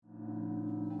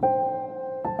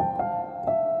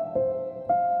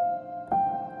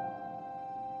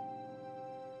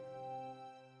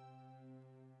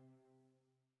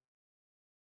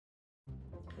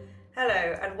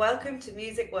welcome to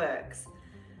Music Works.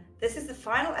 This is the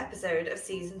final episode of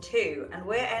Season 2, and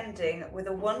we're ending with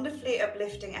a wonderfully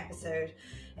uplifting episode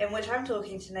in which I'm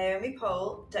talking to Naomi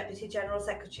Pohl, Deputy General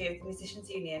Secretary of the Musicians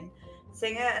Union,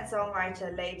 singer and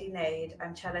songwriter Lady Nade,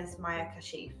 and cellist Maya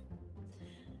Kashif.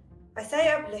 I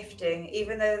say uplifting,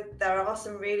 even though there are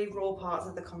some really raw parts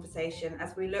of the conversation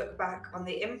as we look back on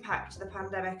the impact the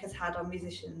pandemic has had on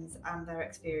musicians and their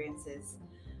experiences.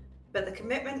 But the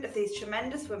commitment of these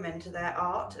tremendous women to their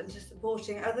art and to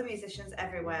supporting other musicians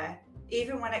everywhere,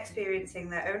 even when experiencing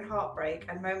their own heartbreak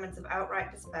and moments of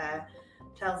outright despair,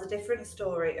 tells a different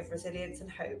story of resilience and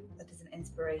hope that is an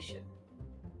inspiration.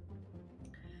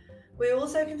 We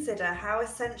also consider how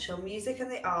essential music and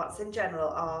the arts in general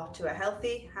are to a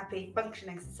healthy, happy,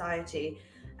 functioning society,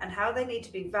 and how they need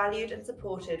to be valued and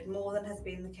supported more than has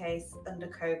been the case under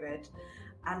COVID,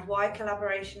 and why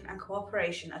collaboration and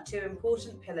cooperation are two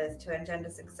important pillars to engender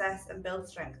success and build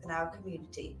strength in our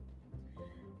community.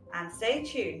 And stay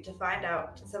tuned to find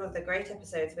out some of the great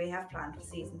episodes we have planned for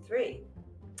Season 3.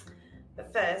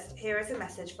 But first, here is a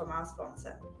message from our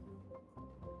sponsor.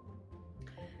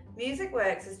 Music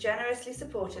Works is generously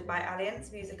supported by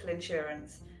Allianz Musical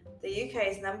Insurance, the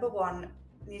UK's #1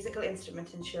 musical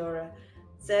instrument insurer,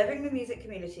 serving the music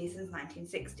community since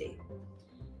 1960.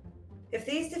 If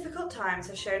these difficult times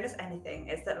have shown us anything,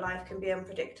 it's that life can be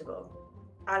unpredictable.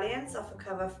 Allianz offer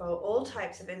cover for all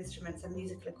types of instruments and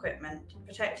musical equipment,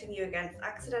 protecting you against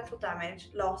accidental damage,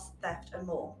 loss, theft, and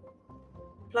more.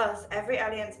 Plus, every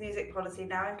Allianz music policy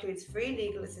now includes free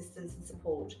legal assistance and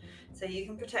support, so you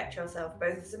can protect yourself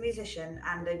both as a musician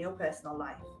and in your personal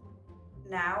life.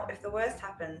 Now, if the worst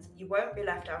happens, you won't be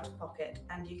left out of pocket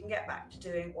and you can get back to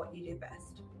doing what you do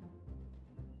best.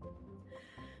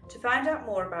 To find out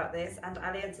more about this and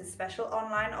Allianz's special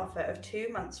online offer of 2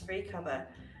 months free cover,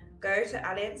 go to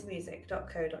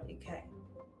allianzmusic.co.uk.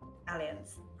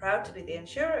 Allianz, proud to be the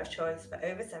insurer of choice for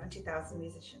over 70,000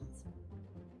 musicians.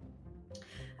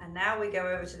 And now we go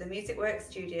over to the Music Works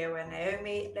studio where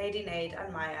Naomi, Lady Nade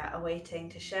and Maya are waiting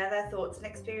to share their thoughts and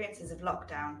experiences of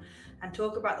lockdown and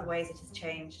talk about the ways it has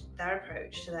changed their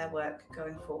approach to their work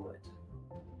going forward.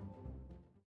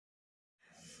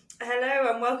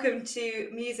 Hello and welcome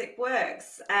to Music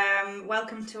Works.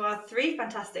 Welcome to our 3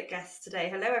 fantastic guests today.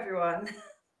 Hello everyone.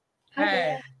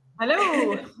 Hey.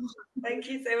 Hello. Thank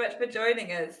you so much for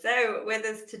joining us. So with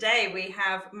us today we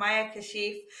have Maya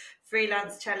Kashif,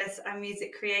 freelance cellist and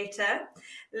music creator,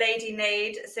 Lady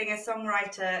Nade,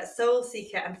 singer-songwriter, soul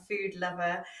seeker and food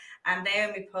lover, and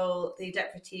Naomi Pohl, the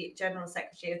Deputy General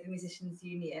Secretary of the Musicians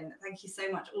Union. Thank you so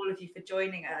much, all of you, for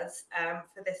joining us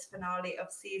for this finale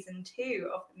of Season 2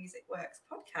 of the Music Works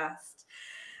podcast.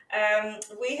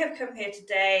 We have come here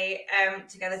today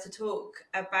together to talk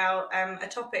about a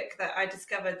topic that I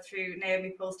discovered through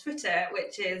Naomi Pohl's Twitter,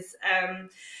 which is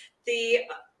the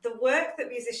work that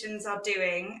musicians are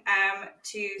doing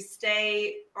to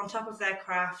stay on top of their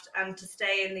craft and to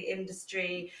stay in the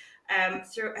industry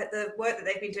through the work that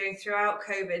they've been doing throughout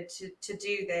COVID to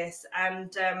do this.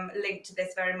 And linked to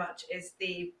this very much is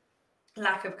the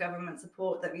lack of government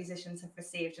support that musicians have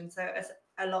received. And so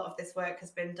a lot of this work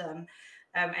has been done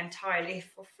entirely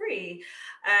for free.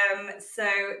 So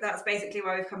that's basically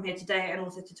why we've come here today, and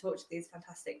also to talk to these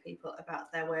fantastic people about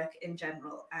their work in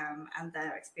general and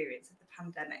their experience of the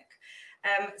pandemic.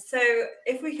 So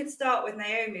if we could start with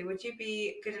Naomi, would you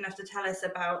be good enough to tell us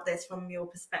about this from your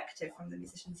perspective from the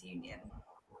Musicians Union?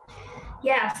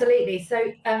 Yeah, absolutely.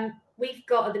 So we've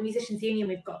got at the Musicians Union,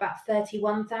 we've got about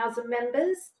 31,000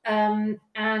 members. And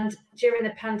during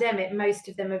the pandemic, most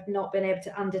of them have not been able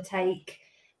to undertake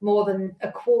more than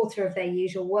a quarter of their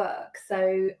usual work.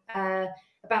 So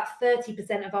about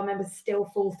 30% of our members still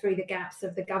fall through the gaps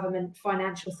of the government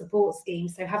financial support scheme,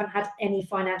 so haven't had any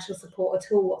financial support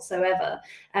at all whatsoever.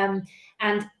 And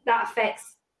that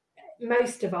affects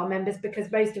most of our members because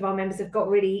most of our members have got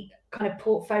really kind of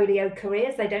portfolio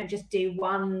careers. They don't just do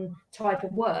one type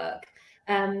of work.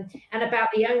 And about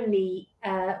the only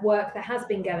work that has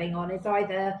been going on is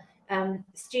either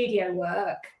studio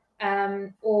work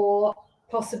or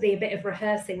possibly a bit of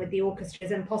rehearsing with the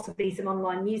orchestras and possibly some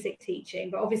online music teaching.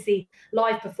 But obviously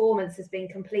live performance has been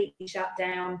completely shut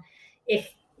down.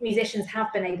 If musicians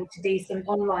have been able to do some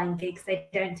online gigs, they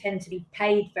don't tend to be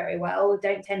paid very well,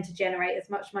 don't tend to generate as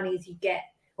much money as you get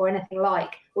or anything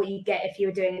like what you get if you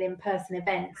were doing an in-person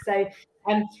event. So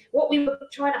what we were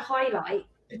trying to highlight,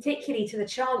 particularly to the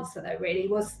Chancellor really,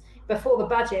 was before the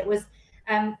budget was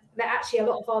that actually a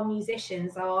lot of our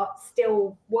musicians are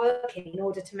still working in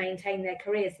order to maintain their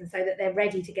careers and so that they're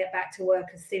ready to get back to work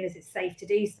as soon as it's safe to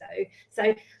do so.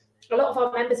 So a lot of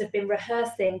our members have been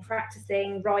rehearsing,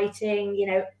 practicing,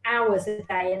 writing, hours a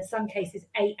day, in some cases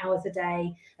 8 hours a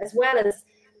day, as well as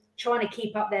trying to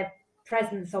keep up their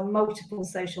presence on multiple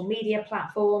social media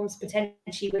platforms,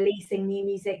 potentially releasing new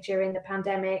music during the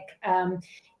pandemic,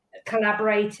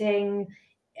 collaborating,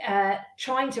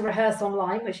 trying to rehearse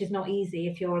online, which is not easy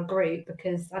if you're a group,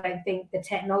 because I don't think the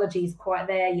technology is quite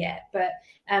there yet. But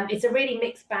it's a really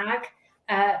mixed bag.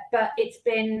 But it's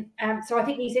been, so I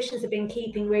think musicians have been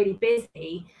keeping really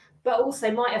busy, but also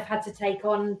might have had to take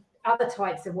on other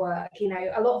types of work.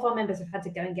 A lot of our members have had to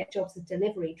go and get jobs as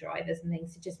delivery drivers and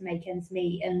things to just make ends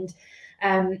meet. And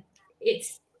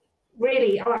it's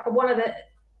really one of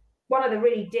the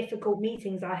really difficult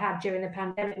meetings I had during the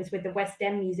pandemic was with the West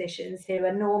End musicians, who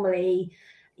are normally,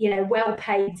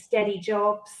 well-paid, steady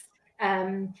jobs,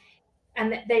 and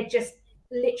they just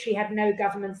literally had no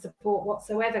government support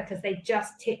whatsoever, because they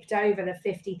just tipped over the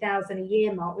 50,000 a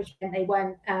year mark, which meant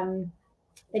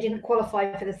they didn't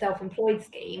qualify for the self-employed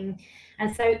scheme.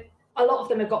 And so a lot of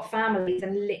them have got families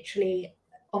and literally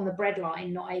on the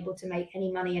breadline, not able to make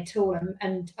any money at all.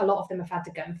 And a lot of them have had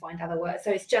to go and find other work.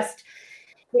 So it's just,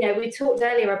 we talked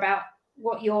earlier about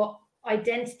what your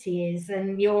identity is,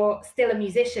 and you're still a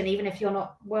musician even if you're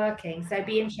not working. So it'd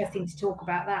be interesting to talk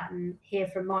about that and hear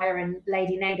from Maya and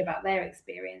Lady Nade about their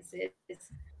experiences.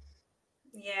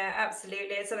 Yeah,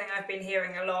 absolutely. It's something I've been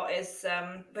hearing a lot, is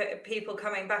people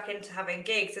coming back into having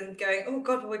gigs and going, oh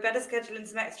God, well, we better schedule in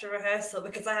some extra rehearsal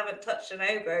because I haven't touched an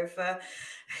oboe for,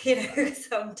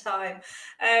 some time.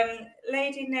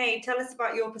 Lady Nade, tell us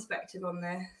about your perspective on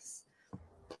this.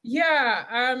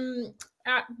 Yeah,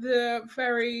 at the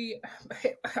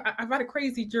I've had a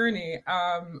crazy journey,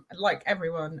 like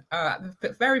everyone. At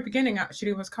the very beginning,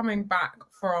 actually, was coming back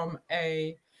from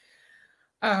a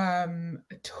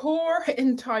tour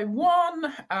in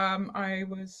Taiwan. I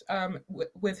was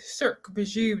with Cirque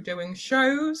Bijou doing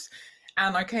shows,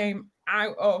 and I came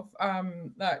out of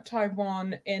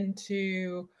Taiwan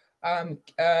into a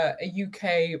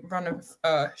UK run of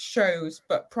shows.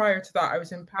 But prior to that, I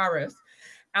was in Paris,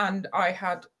 and I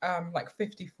had like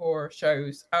 54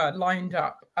 shows lined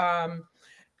up,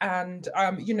 and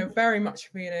very much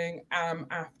feeling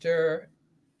after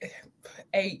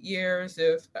 8 years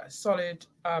of solid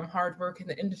hard work in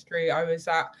the industry, I was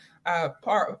at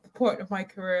part of the point of my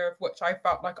career of which I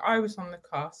felt like I was on the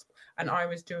cusp, and I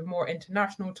was doing more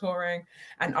international touring,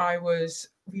 and I was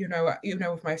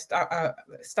with my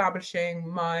establishing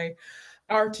my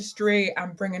artistry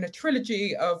and bringing a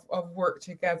trilogy of work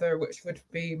together, which would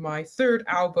be my third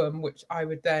album, which I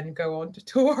would then go on to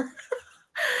tour.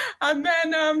 and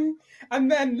then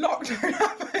lockdown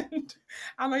happened,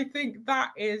 and I think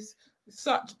that is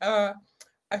such a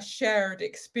shared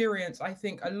experience. I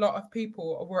think a lot of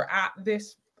people were at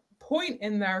this point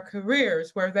in their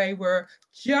careers where they were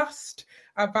just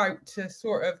about to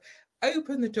sort of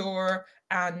open the door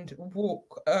and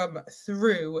walk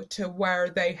through to where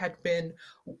they had been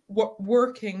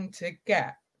working to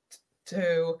get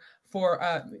to for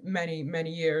many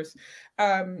years.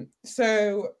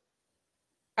 So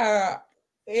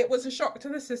it was a shock to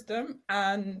the system,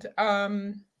 and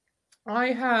I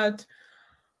had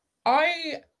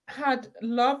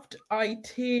loved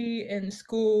IT in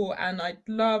school, and I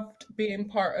loved being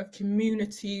part of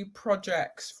community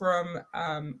projects from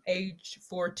age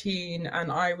 14, and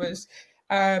I was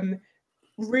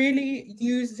really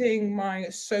using my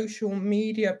social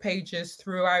media pages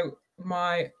throughout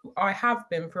my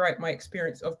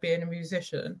experience of being a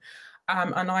musician,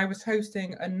 and I was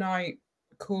hosting a night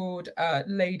called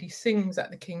Lady Sings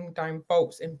at the Kingdown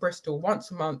Vaults in Bristol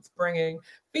once a month, bringing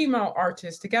female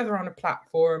artists together on a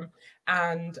platform.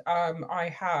 And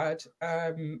I had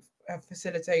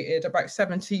facilitated about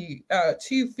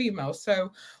 72 females.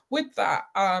 So with that,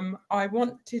 I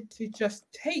wanted to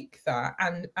just take that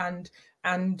and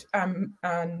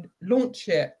launch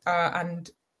it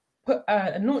and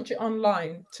launch it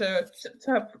online to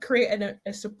create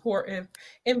a supportive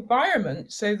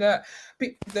environment, so that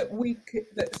I could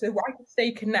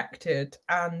stay connected,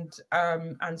 and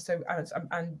I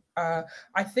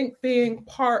think being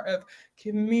part of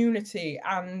community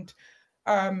and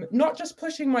not just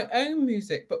pushing my own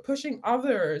music but pushing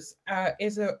others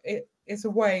is a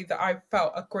way that I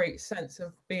felt a great sense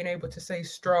of being able to stay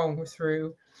strong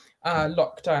through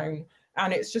lockdown.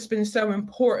 And it's just been so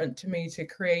important to me to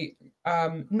create,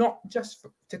 not just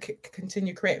to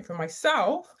continue creating for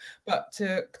myself, but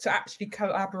to actually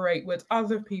collaborate with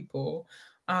other people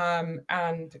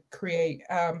and create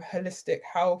holistic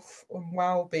health and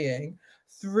well-being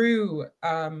through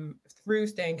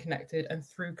staying connected and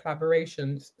through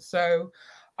collaborations. So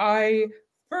I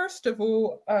first of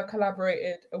all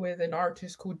collaborated with an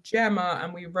artist called Gemma,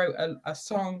 and we wrote a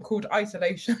song called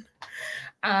Isolation.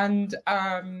 And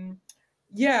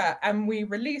yeah, and we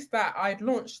released that. I'd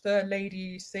launched the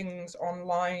Lady Sings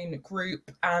online group,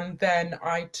 and then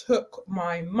I took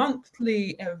my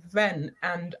monthly event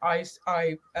and I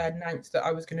announced that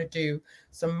I was going to do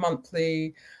some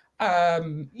monthly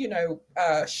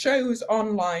shows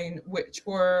online, which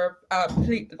were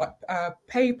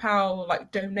PayPal,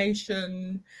 like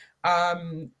donation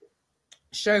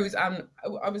shows. And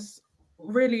I was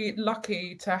really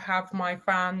lucky to have my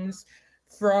fans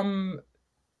from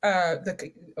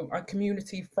the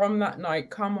community from that night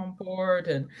come on board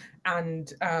and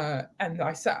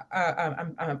I sat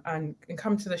and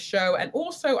come to the show, and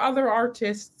also other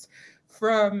artists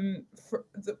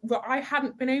that I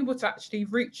hadn't been able to actually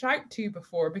reach out to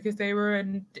before because they were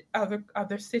in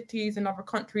other cities and other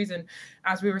countries. And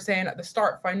as we were saying at the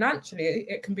start, financially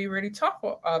it can be really tough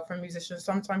for musicians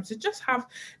sometimes to just have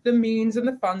the means and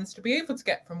the funds to be able to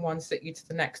get from one city to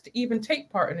the next, to even take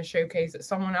part in a showcase at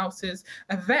someone else's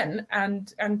event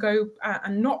and go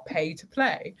and not pay to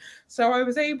play. So I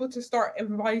was able to start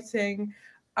inviting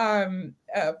a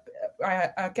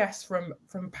guest from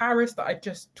Paris that I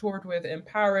just toured with in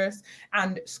Paris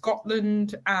and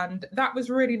Scotland, and that was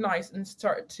really nice, and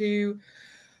started to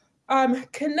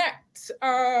connect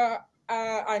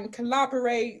and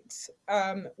collaborate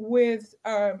with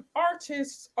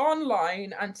artists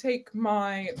online and take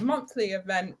my monthly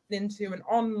event into an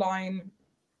online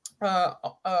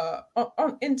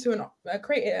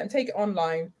create it and take it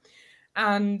online.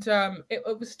 And it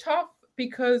was tough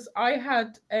because I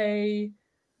had a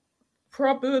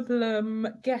problem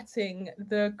getting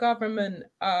the government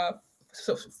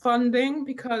sort of funding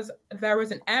because there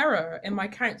was an error in my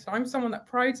account. So I'm someone that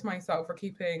prides myself for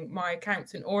keeping my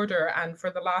accounts in order, and for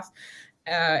the last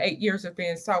 8 years of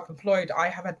being self-employed, I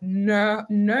have had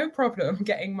no problem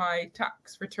getting my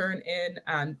tax return in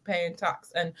and paying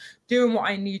tax and doing what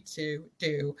I need to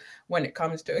do when it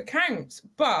comes to accounts.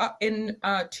 But in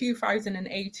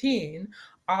 2018,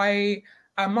 my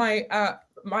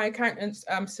accountants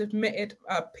submitted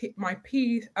my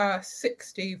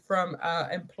P60 from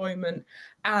employment,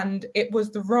 and it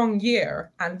was the wrong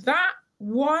year. And that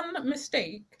one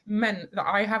mistake meant that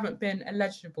I haven't been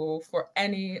eligible for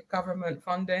any government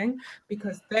funding,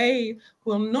 because they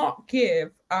will not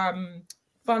give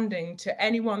funding to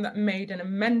anyone that made an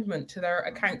amendment to their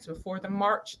accounts before the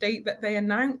March date that they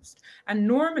announced. And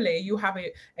normally you have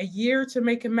a year to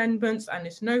make amendments, and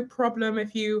it's no problem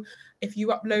if you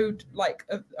upload like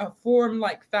a form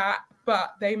like that.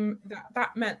 But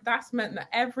that's meant that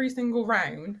every single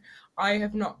round I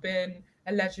have not been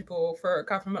eligible for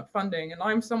government funding. And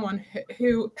I'm someone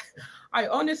who I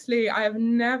have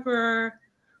never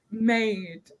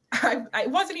made, it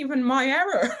wasn't even my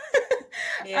error.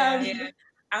 Yeah.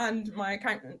 And my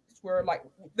accountants were like,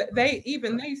 they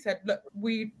said, look,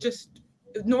 we just,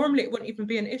 normally it wouldn't even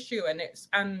be an issue, and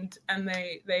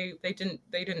they didn't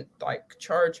like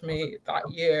charge me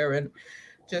that year, and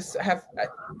just have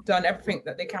done everything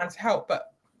that they can to help.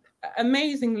 But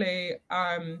amazingly,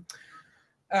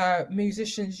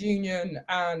 Musicians Union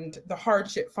and the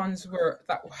hardship funds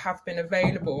that have been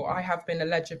available, I have been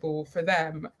eligible for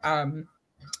them.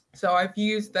 So I've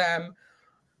used them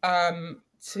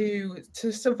to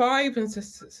survive and to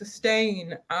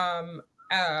sustain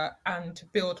and to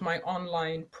build my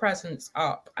online presence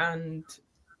up. And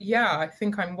yeah, I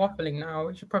think I'm waffling now.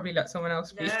 We should probably let someone else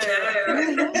speak.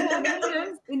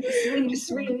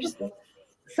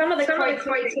 Some of the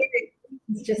criteria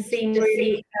just seem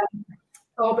really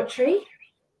arbitrary.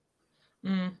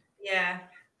 Yeah,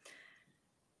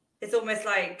 it's almost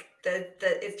like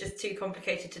it's just too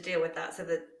complicated to deal with that, so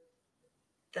that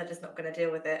they're just not going to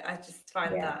deal with it. I just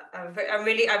find that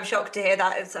I'm shocked to hear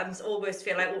that. I almost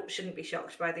feel like shouldn't be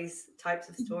shocked by these types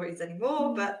of stories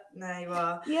anymore, but there you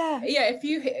are. Yeah.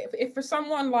 If for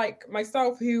someone like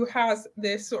myself who has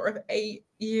this sort of 8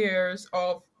 years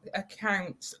of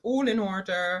accounts all in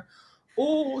order,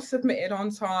 all submitted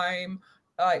on time,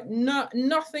 like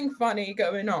nothing funny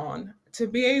going on, to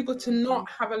be able to not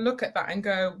have a look at that and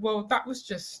go, well, that was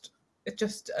just a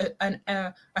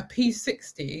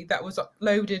P60 that was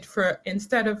uploaded for,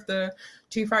 instead of the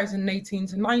 2018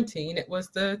 to 19, it was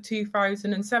the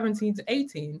 2017 to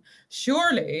 18.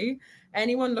 Surely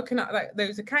anyone looking at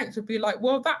those accounts would be like,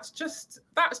 well, that's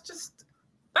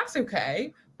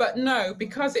okay. But no,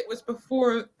 because it was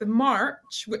before the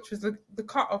March, which was the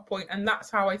cutoff point, and that's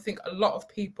how I think a lot of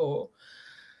people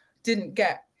didn't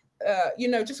get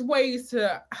just ways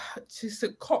to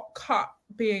cut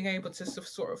being able to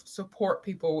sort of support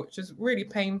people, which is really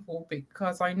painful,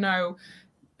 because I know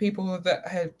people that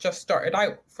had just started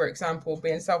out, for example,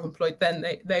 being self-employed, then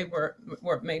they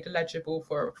weren't made eligible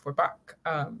for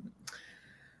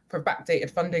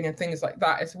backdated funding and things like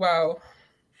that as well.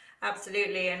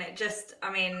 Absolutely. And it just,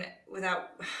 I mean,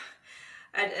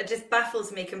 it just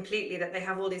baffles me completely that they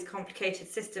have all these complicated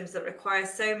systems that require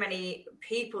so many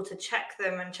people to check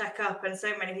them and check up, and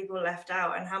so many people left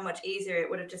out, and how much easier it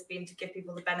would have just been to give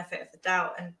people the benefit of the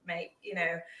doubt and make,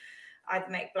 either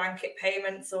make blanket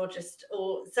payments or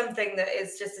something that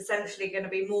is just essentially going to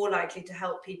be more likely to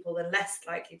help people than less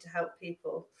likely to help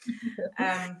people.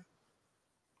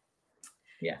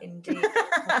 Yeah. Indeed.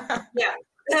 Yeah.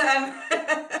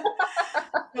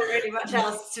 Not really much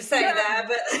else to say there,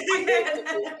 but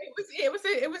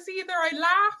it was either I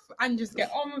laugh and just get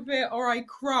on with it, or I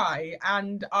cry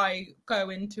and I go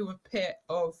into a pit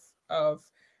of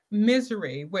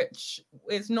misery, which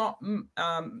is not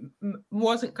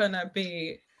wasn't gonna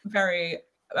be very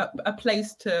a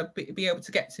place to be able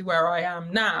to get to where I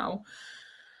am now,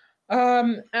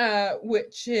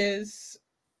 which is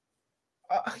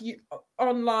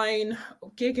online,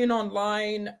 gigging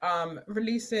online,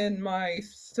 releasing my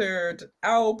third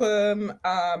album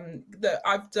that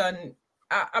I've done.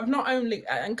 I've not only,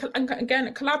 and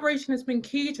again, collaboration has been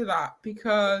key to that,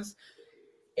 because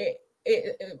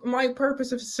my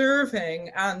purpose of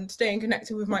serving and staying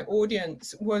connected with my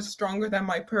audience was stronger than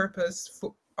my purpose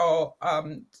for, to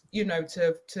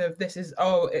this is,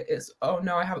 it's, oh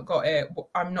no, I haven't got it,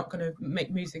 I'm not going to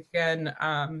make music again,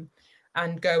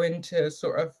 and go into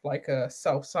sort of like a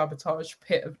self-sabotage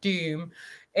pit of doom.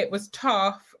 It was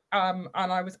tough, and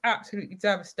I was absolutely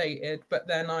devastated, but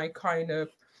then I kind of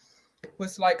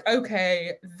was like,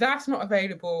 okay, that's not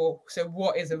available, so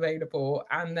what is available?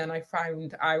 And then I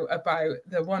found out about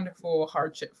the wonderful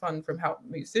hardship fund from Help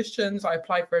Musicians. I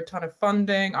applied for a ton of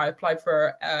funding. I applied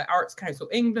for Arts Council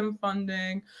England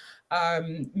funding,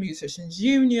 Musicians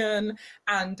Union,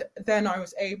 and then I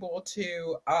was able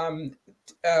to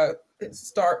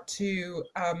start to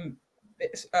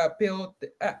build,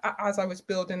 as I was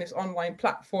building this online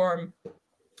platform,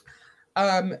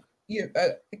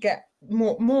 get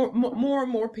more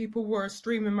and more people were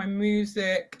streaming my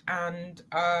music and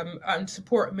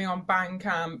supporting me on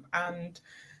Bandcamp,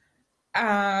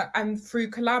 and through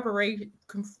collaborating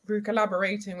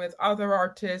with other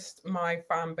artists, my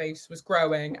fan base was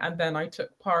growing. And then I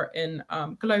took part in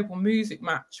Global Music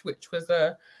Match, which was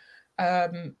a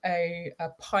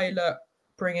pilot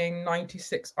bringing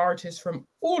 96 artists from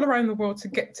all around the world to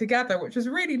get together, which was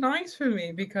really nice for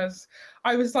me, because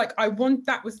I was like,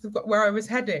 that was where I was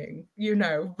heading,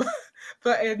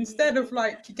 but instead of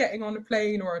like getting on a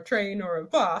plane or a train or a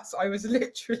bus, I was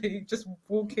literally just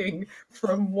walking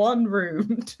from one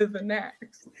room to the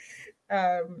next.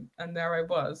 And there I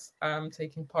was,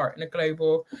 taking part in a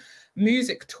global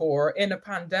music tour in a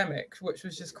pandemic, which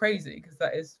was just crazy, because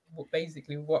that is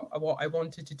basically what I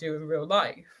wanted to do in real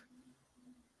life.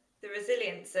 The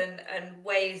resilience and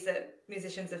ways that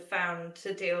musicians have found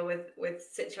to deal with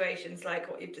situations like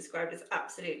what you've described is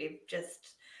absolutely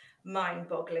just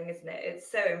mind-boggling, isn't it?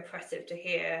 It's so impressive to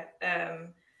hear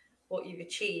what you've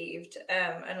achieved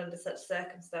and under such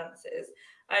circumstances.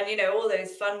 And, all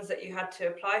those funds that you had to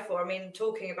apply for, I mean,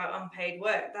 talking about unpaid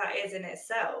work, that is in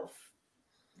itself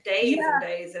days and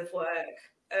days of work,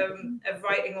 of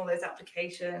writing all those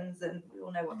applications, and we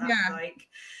all know what that's like.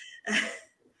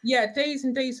 Yeah, days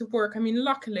and days of work. I mean,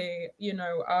 luckily,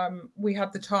 we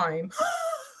had the time.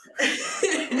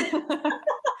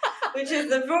 Which is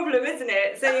the problem, isn't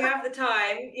it? So you have the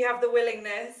time, you have the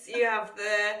willingness, you have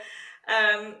the,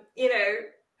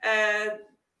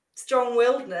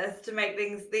 strong-willedness to make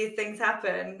these things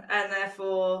happen, and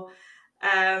therefore,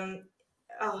 then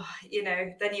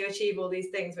you achieve all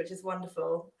these things, which is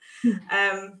wonderful.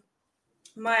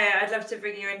 Maya, I'd love to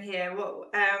bring you in here.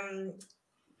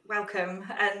 Welcome,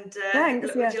 and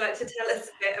Thanks, would you like to tell us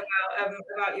a bit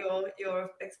about your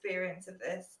experience of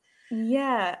this?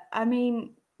 Yeah, I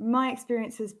mean, my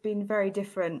experience has been very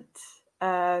different.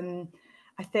 I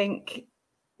think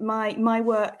my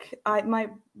work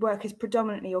is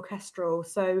predominantly orchestral,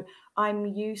 so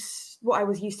what I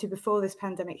was used to before this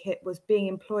pandemic hit was being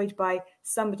employed by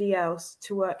somebody else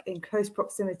to work in close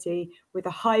proximity with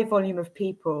a high volume of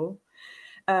people,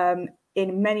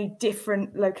 in many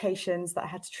different locations that I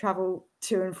had to travel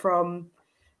to and from,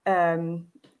 kind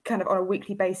of on a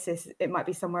weekly basis. It might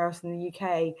be somewhere else in the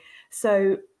UK.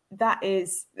 So that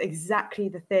is exactly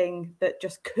the thing that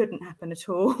just couldn't happen at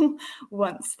all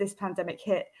once this pandemic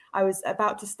hit. I was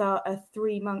about to start a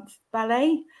 3-month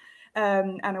ballet,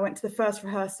 and I went to the first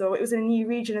rehearsal. It was in a new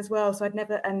region as well, so and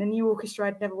a new orchestra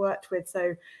I'd never worked with. So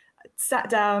I sat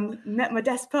down, met my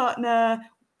desk partner,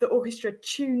 the orchestra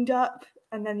tuned up,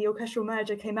 and then the orchestral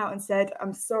manager came out and said,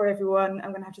 "I'm sorry, everyone,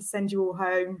 I'm going to have to send you all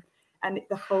home," and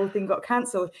the whole thing got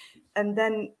cancelled. And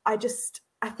then I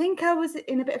think I was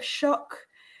in a bit of shock.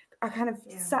 I kind of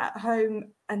sat at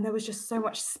home, and there was just so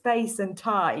much space and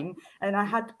time, and I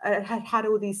had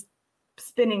all these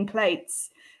spinning plates,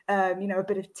 a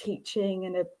bit of teaching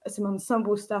and some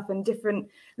ensemble stuff and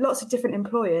lots of different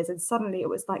employers, and suddenly it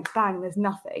was like, bang, there's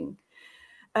nothing.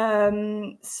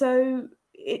 So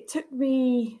it took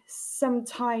me some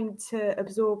time to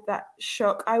absorb that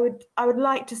shock. I would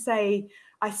like to say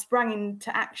I sprang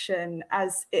into action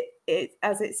as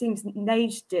it seems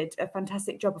Nage did a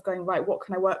fantastic job of going, right, what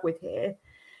can I work with here?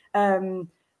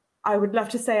 I would love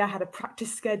to say I had a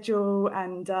practice schedule,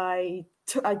 and I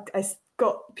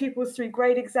got pupils through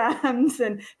grade exams,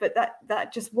 but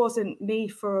that just wasn't me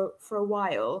for a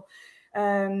while.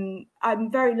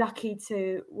 I'm very lucky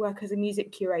to work as a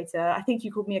music curator. I think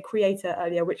you called me a creator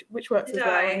earlier, which works as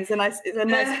well, and it's a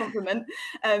nice compliment.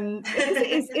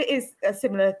 Because it is a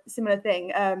similar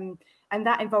thing, and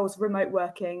that involves remote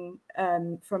working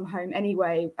from home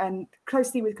anyway, and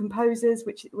closely with composers,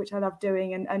 which I love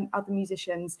doing, and other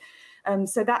musicians.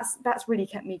 So that's really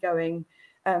kept me going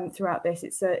throughout this.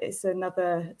 It's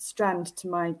another strand to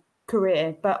my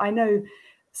career, but I know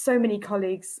so many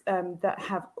colleagues that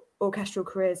have orchestral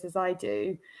careers as I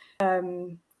do,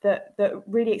 that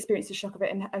really experienced the shock of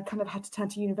it and kind of had to turn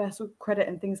to universal credit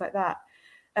and things like that.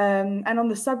 And on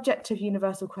the subject of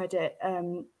universal credit,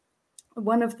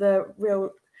 one of the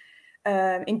real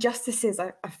injustices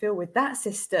I feel with that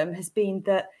system has been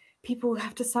that people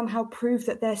have to somehow prove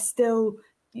that they're still,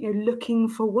 looking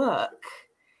for work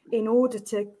in order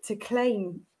to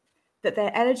claim that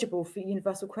they're eligible for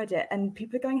universal credit. And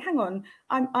people are going, hang on,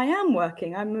 I am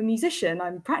working, I'm a musician,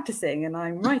 I'm practicing, and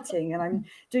I'm writing, and I'm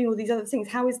doing all these other things.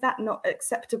 How is that not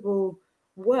acceptable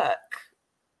work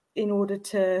in order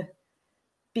to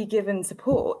be given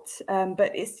support?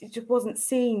 But it just wasn't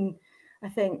seen, I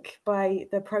think, by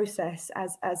the process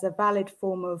as a valid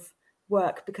form of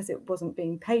work because it wasn't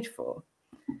being paid for.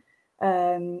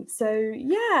 So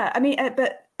yeah, I mean,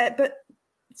 but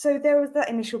so there was that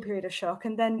initial period of shock,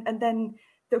 and then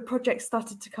the project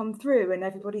started to come through, and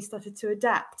everybody started to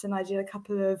adapt. And I did a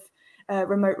couple of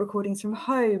remote recordings from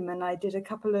home, and I did a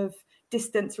couple of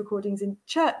distance recordings in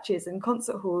churches and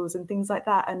concert halls and things like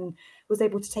that, and was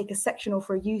able to take a sectional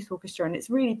for a youth orchestra. And it's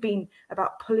really been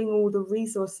about pulling all the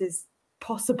resources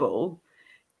possible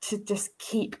to just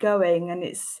keep going. And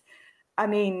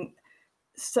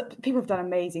so people have done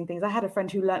amazing things. I had a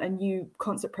friend who learned a new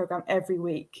concert program every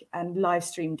week and live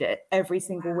streamed it every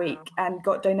single week and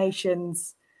got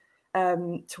donations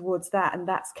towards that, and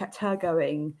that's kept her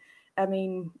going. I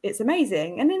mean, it's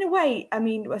amazing. And in a way, I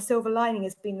mean, a silver lining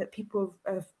has been that people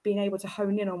have been able to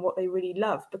hone in on what they really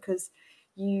love, because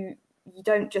you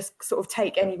don't just sort of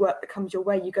take any work that comes your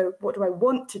way. You go, what do I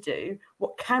want to do?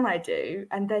 What can I do?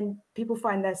 And then people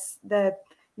find their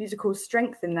musical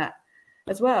strength in that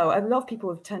as well. A lot of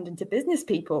people have turned into business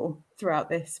people throughout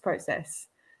this process,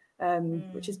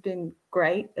 which has been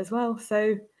great as well.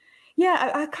 So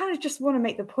yeah, I kind of just want to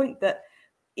make the point that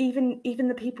even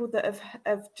the people that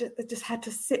have just had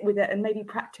to sit with it and maybe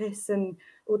practice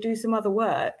or do some other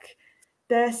work,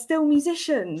 they're still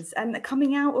musicians. And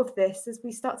coming out of this, as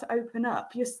we start to open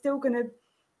up, you're going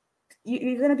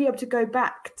to be able to go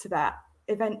back to that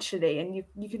eventually, and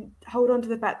you can hold on to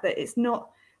the fact that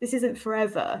this isn't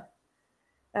forever.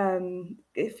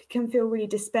 It can feel really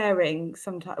despairing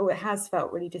sometimes, or it has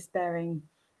felt really despairing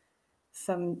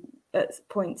at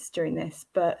points during this,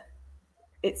 but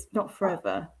it's not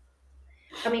forever.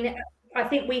 I mean, I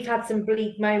think we've had some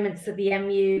bleak moments at the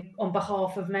MU on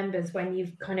behalf of members when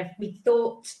we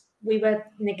thought we were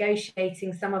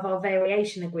negotiating some of our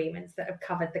variation agreements that have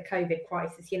covered the COVID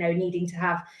crisis, needing to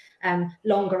have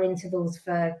longer intervals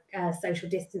for social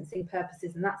distancing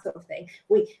purposes and that sort of thing.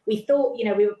 We thought,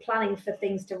 we were planning for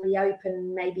things to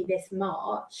reopen maybe this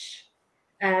March.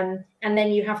 And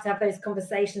then you have to have those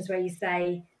conversations where you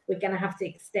say, we're going to have to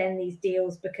extend these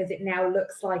deals because it now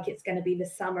looks like it's going to be the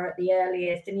summer at the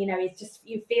earliest. And, it's just,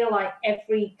 you feel like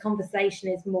every conversation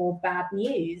is more bad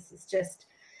news.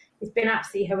 It's been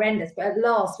absolutely horrendous. But at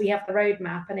last we have the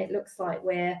roadmap, and it looks like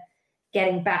we're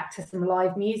getting back to some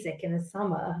live music in the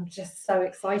summer. I'm just so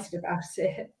excited about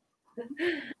it.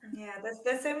 Yeah,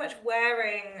 there's so much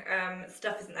wearing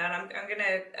stuff, isn't there? And I'm going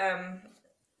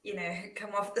to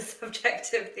come off the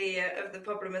subject of the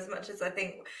problem as much as I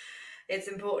think it's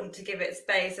important to give it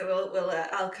space. So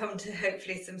I'll come to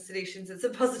hopefully some solutions and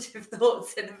some positive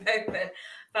thoughts in a moment.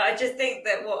 But I just think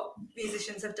that what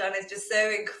musicians have done is just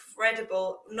so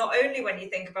incredible, not only when you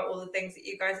think about all the things that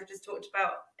you guys have just talked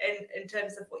about in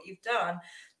terms of what you've done,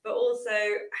 but also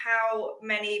how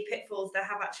many pitfalls there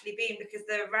have actually been, because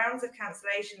the rounds of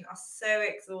cancellation are so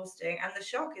exhausting and the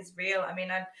shock is real. I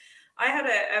mean, I had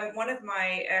one of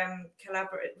my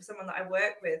collaborators, someone that I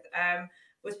work with,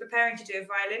 was preparing to do a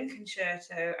violin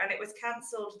concerto, and it was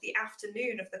cancelled the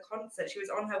afternoon of the concert. She was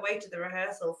on her way to the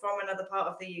rehearsal from another part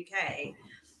of the UK.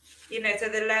 You know, so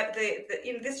the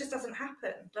you know, this just doesn't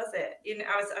happen, does it? You know,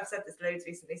 I've said this loads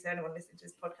recently, so anyone listening to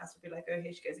this podcast will be like, oh,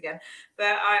 here she goes again.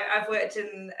 But I've worked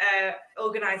in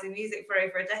organising music for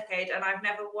over a decade, and I've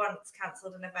never once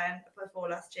cancelled an event before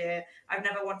last year. I've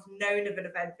never once known of an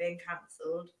event being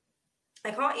cancelled.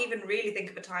 I can't even really think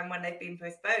of a time when they've been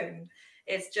postponed.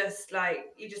 It's just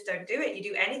like, you just don't do it. You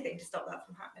do anything to stop that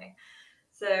from happening.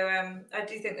 So I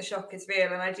do think the shock is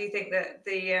real, and I do think that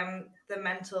the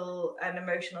mental and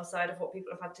emotional side of what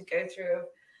people have had to go through,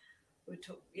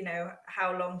 you know,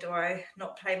 how long do I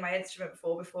not play my instrument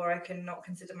for before I can not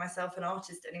consider myself an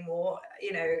artist anymore?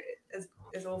 You know,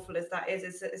 as awful as that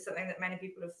is something that many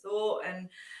people have thought, and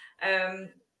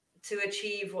to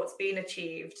achieve what's been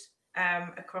achieved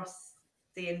across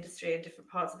the industry and different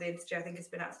parts of the industry, I think has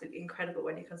been absolutely incredible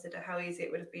when you consider how easy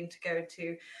it would have been to go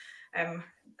to I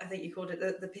think you called it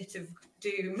the pit of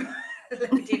doom,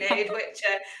 Lady Nade, which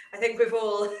I think we've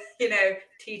all, you know,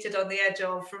 teetered on the edge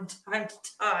of from time to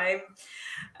time.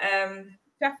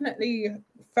 Definitely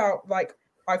felt like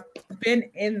I've been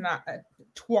in that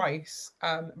twice,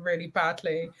 really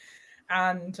badly,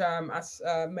 and as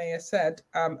Maya said,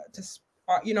 just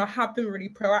you know, I have been really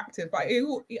proactive, but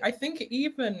I think it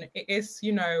is,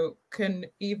 you know, can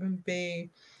even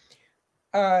be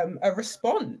a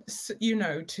response, you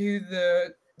know, to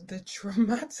the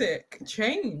traumatic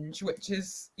change, which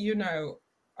is, you know,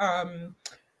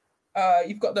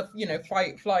 you've got the, you know,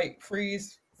 fight, flight,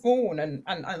 freeze, fawn, and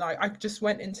I just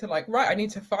went into like, right, I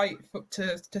need to fight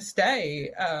to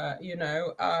stay, you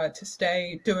know, to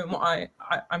stay doing what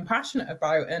I'm passionate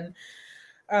about. And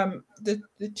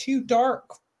the two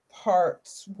dark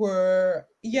parts were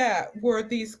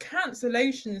these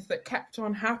cancellations that kept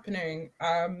on happening.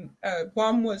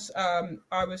 One was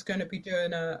I was going to be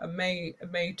doing a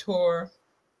May tour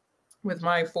with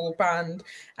my full band,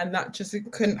 and that just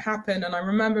couldn't happen. And I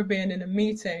remember being in a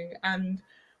meeting, and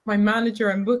my manager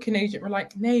and booking agent were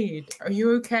like, "Nade, are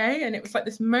you okay?" And it was like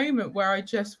this moment where I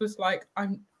just was like, I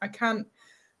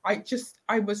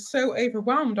was so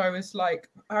overwhelmed. I was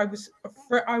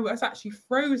actually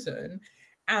frozen,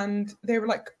 and they were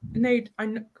like, "Nade,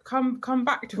 come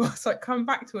back to us, like come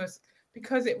back to us,"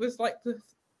 because it was like the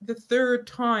third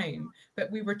time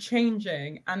that we were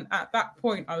changing, and at that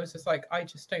point I was just like, I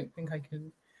don't think I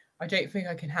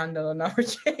can handle another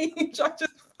change. I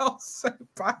just felt so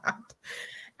bad.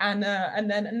 And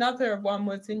then another one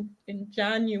was in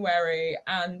January,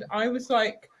 and I was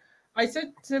like, I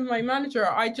said to my manager,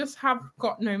 I just have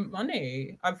got no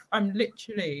money. I'm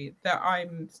literally that I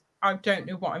don't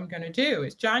know what I'm going to do.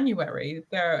 It's January.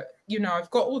 You know,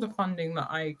 I've got all the funding that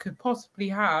I could possibly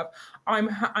have.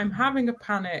 I'm having a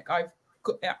panic. I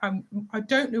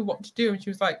don't know what to do. And she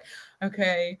was like,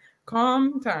 okay,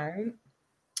 calm down.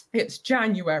 It's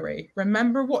January.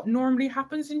 Remember what normally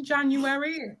happens in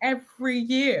January? Every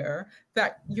year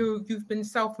that you've been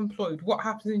self-employed, what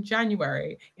happens in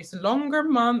January? It's a longer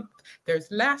month, there's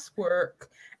less work,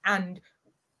 and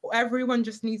everyone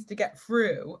just needs to get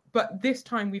through. But this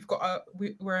time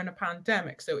we're in a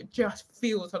pandemic, so it just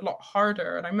feels a lot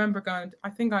harder. And I remember I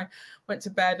think I went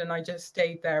to bed and I just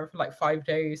stayed there for like 5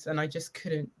 days, and I just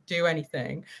couldn't do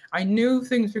anything. I knew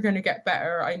things were going to get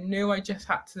better. I knew I just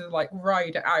had to like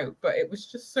ride it out, but it was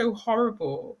just so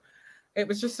horrible. It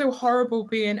was just so horrible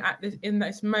being in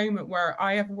this moment where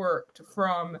I have worked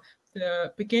from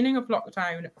the beginning of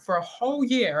lockdown for a whole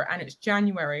year, and it's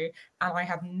January, and I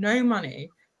have no money.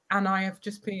 And I have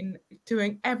just been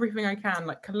doing everything I can,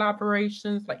 like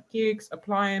collaborations, like gigs,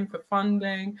 applying for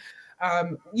funding,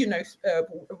 you know,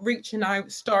 reaching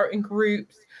out, starting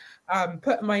groups,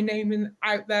 putting my name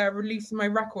out there, releasing my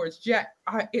records.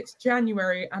 It's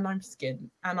January and I'm skint,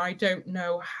 and I don't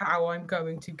know how I'm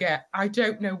going to get. I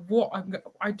don't know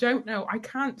I don't know. I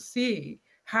can't see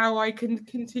how I can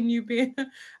continue being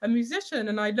a musician.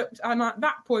 And at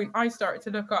that point I started to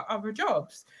look at other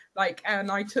jobs, like,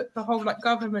 and I took the whole like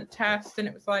government test, and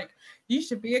it was like, you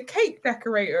should be a cake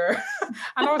decorator.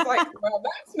 And I was like, well,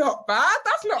 that's not bad.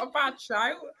 That's not a bad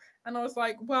shout. And I was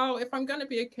like, well, if I'm going to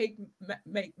be a cake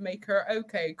maker,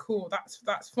 okay, cool,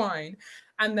 that's fine.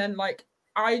 And then like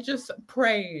I just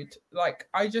prayed,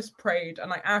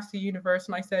 and I asked the universe,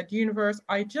 and I said, universe,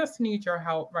 I just need your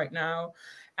help right now.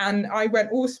 And I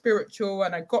went all spiritual,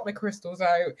 and I got my crystals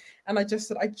out, and I just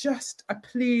said,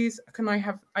 please,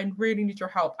 I really need your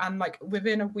help. And like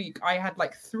within a week, I had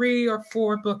like 3 or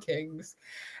 4 bookings.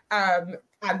 And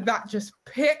that just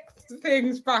picked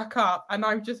things back up, and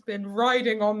I've just been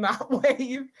riding on that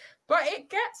wave. But it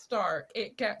gets dark.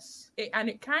 It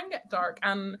can get dark,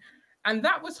 and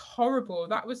that was horrible.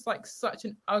 That was like such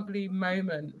an ugly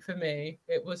moment for me.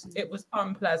 It was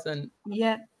unpleasant.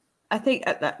 Yeah, I think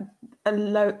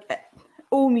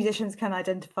all musicians can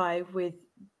identify with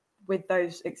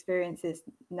those experiences,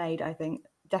 Nade. I think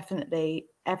definitely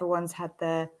everyone's had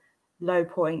their low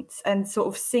points, and sort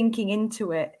of sinking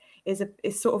into it is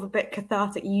sort of a bit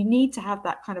cathartic. You need to have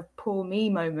that kind of poor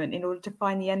me moment in order to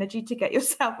find the energy to get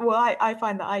yourself. Well, I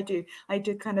find that I do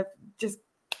kind of just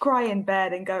cry in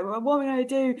bed and go, well, what am I going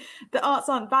to do? The arts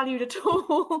aren't valued at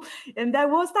all. And there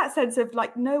was that sense of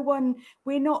like,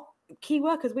 we're not key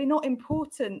workers, we're not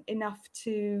important enough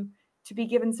to be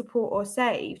given support or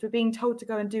saved. We're being told to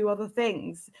go and do other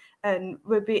things, and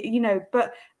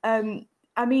but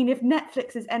I mean, if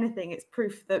Netflix is anything, it's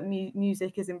proof that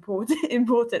music is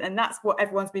important, and that's what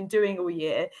everyone's been doing all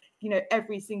year.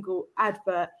 Every single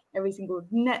advert, every single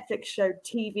Netflix show,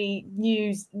 TV,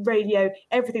 news, radio,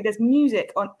 everything. There's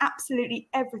music on absolutely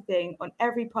everything, on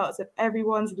every part of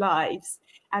everyone's lives,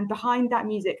 and behind that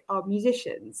music are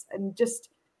musicians, and just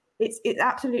it's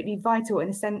absolutely vital and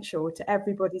essential to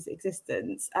everybody's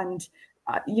existence. And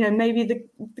maybe the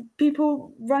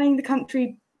people running the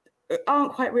country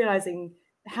aren't quite realizing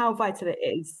how vital it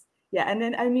is. Yeah. And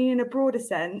then, I mean, in a broader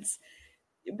sense,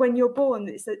 when you're born,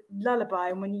 it's a lullaby,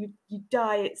 and when you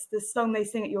die, it's the song they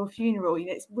sing at your funeral.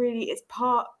 It's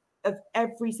part of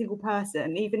every single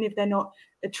person, even if they're not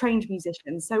a trained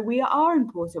musician. So we are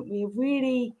important. We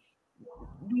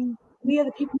are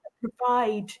the people that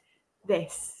provide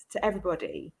this to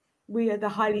everybody. We are the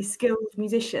highly skilled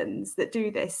musicians that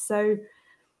do this. So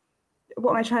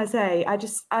what am I trying to say?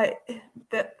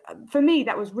 That for me,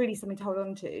 that was really something to hold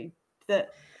on to. That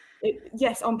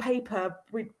yes, on paper,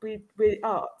 we're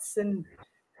arts, and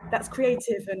that's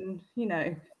creative, and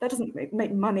that doesn't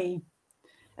make money,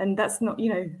 and that's not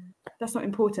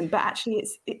important. But actually,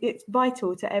 it's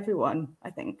vital to everyone,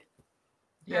 I think.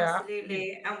 Yeah,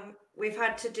 absolutely. And we've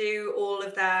had to do all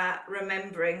of that,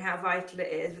 remembering how vital it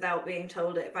is without being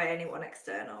told it by anyone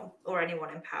external or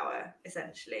anyone in power,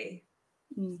 essentially.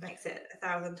 Makes it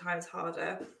 1,000 times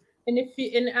harder. And if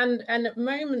you and at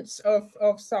moments of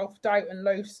self-doubt and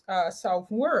low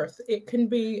self-worth, it can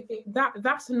be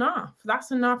that's enough.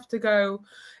 That's enough to go,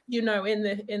 in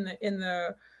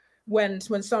the when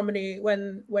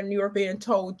you're being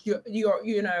told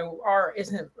art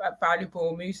isn't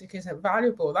valuable, music isn't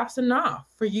valuable, that's enough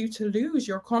for you to lose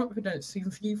your confidence, for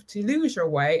you to lose your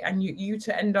way, and you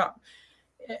to end up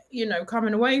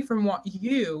coming away from what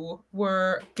you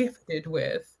were gifted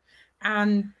with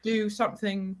and do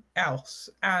something else.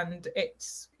 And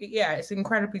it's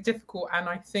incredibly difficult. And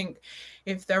I think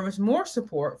if there was more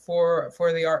support for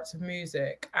the arts of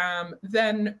music,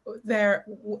 then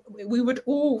we would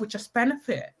all just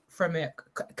benefit from it,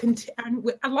 and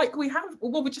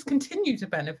we just continue to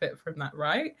benefit from that,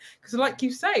 right? Because like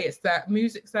you say, it's that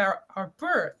music's our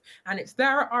birth, and it's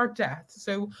our death.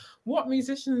 So what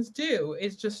musicians do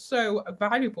is just so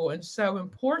valuable and so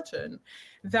important,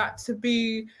 that to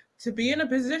be in a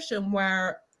position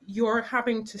where you're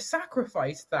having to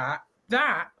sacrifice that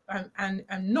and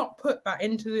not put that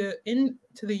into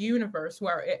the universe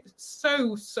where it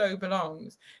so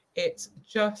belongs, it's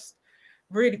just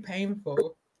really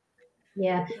painful.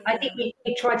 Yeah, I think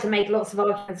we try to make lots of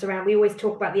arguments around. We always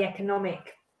talk about the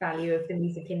economic value of the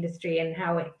music industry and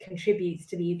how it contributes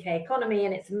to the UK economy,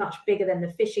 and it's much bigger than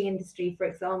the fishing industry, for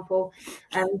example,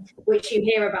 which you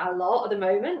hear about a lot at the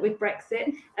moment with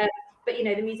Brexit. But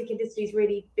the music industry is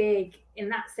really big in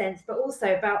that sense, but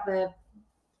also about the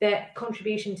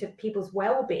contribution to people's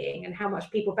well-being and how much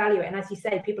people value it. And as you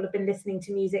say, people have been listening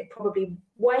to music probably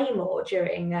way more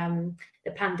during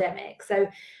the pandemic. So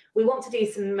we want to do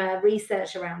some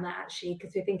research around that, actually,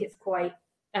 because we think it's quite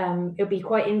it'll be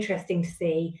quite interesting to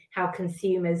see how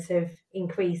consumers have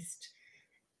increased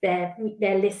their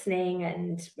listening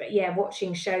and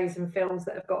watching shows and films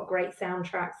that have got great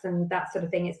soundtracks and that sort of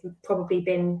thing. It's probably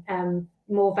been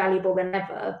more valuable than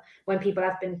ever when people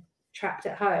have been trapped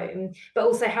at home, but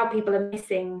also how people are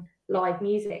missing live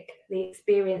music, the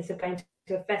experience of going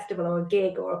to a festival or a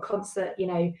gig or a concert,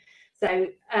 So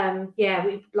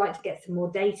we'd like to get some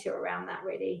more data around that,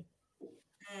 really.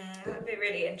 That would be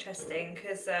really interesting,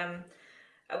 because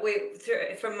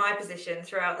from my position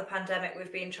throughout the pandemic,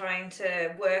 we've been trying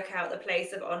to work out the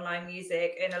place of online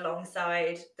music in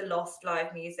alongside the lost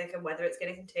live music and whether it's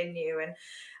going to continue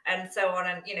and so on.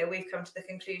 And, we've come to the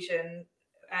conclusion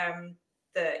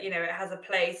that, it has a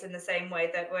place in the same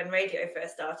way that when radio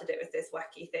first started, it was this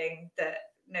wacky thing that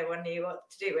no one knew what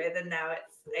to do with, and now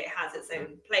it has its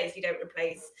own place. You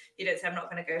don't say I'm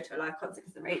not going to go to a live concert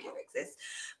because the radio exists.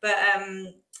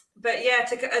 But yeah,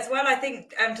 as well, I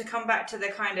think to come back to the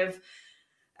kind of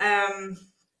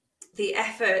the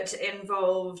effort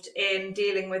involved in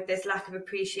dealing with this lack of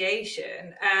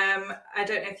appreciation. I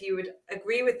don't know if you would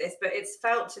agree with this, but it's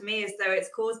felt to me as though it's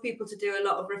caused people to do a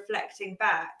lot of reflecting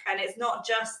back. And it's not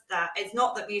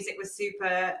that music was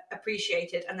super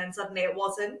appreciated and then suddenly it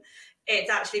wasn't.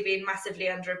 It's actually been massively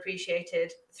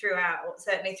underappreciated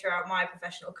certainly throughout my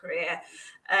professional career.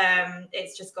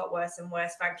 It's just got worse and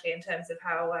worse, frankly, in terms of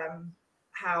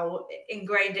how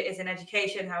ingrained it is in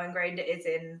education, how ingrained it is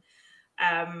in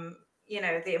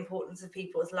the importance of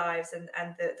people's lives and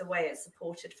the way it's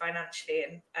supported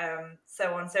financially and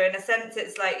so on. So in a sense,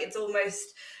 it's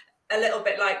almost a little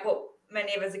bit like what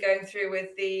many of us are going through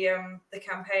with the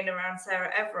campaign around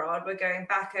Sarah Everard. We're going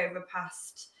back over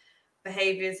past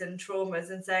behaviours and traumas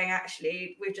and saying,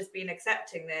 actually, we've just been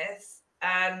accepting this,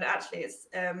 and actually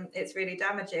it's really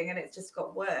damaging, and it's just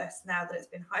got worse now that it's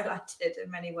been highlighted in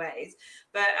many ways.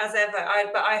 But as ever,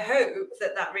 I hope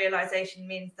that realization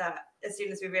means that as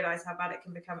soon as we realize how bad it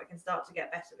can become, it can start to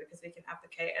get better, because we can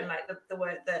advocate, and like the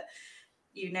work that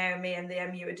me and the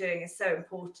MU are doing is so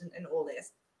important in all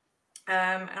this.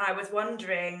 And I was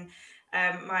wondering,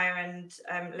 Maya and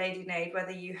Lady Nade,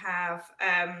 whether you have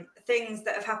things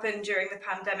that have happened during the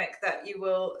pandemic that you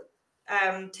will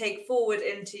take forward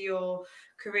into your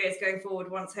careers going forward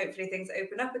once hopefully things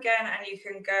open up again and you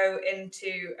can go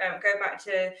back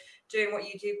to doing what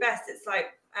you do best. It's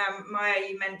like, Maya,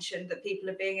 you mentioned that people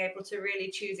are being able to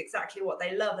really choose exactly what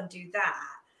they love and do that.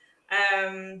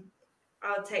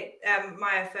 I'll take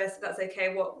Maya first, if that's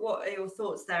okay. What are your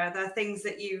thoughts there? Are there things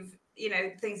that you've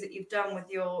done with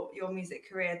your music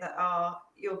career that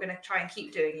you're going to try and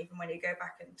keep doing even when you go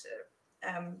back into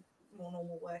more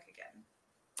normal work again?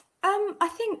 I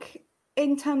think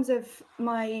in terms of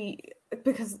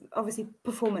because obviously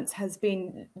performance has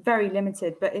been very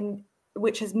limited,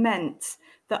 which has meant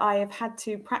that I have had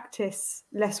to practice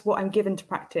less what I'm given to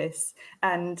practice,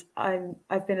 and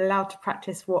I've been allowed to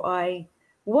practice what I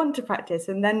want to practice.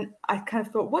 And then I kind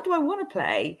of thought, what do I want to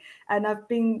play? And I've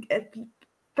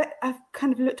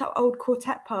kind of looked up old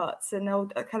quartet parts and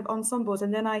old kind of ensembles,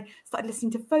 and then I started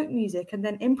listening to folk music and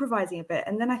then improvising a bit.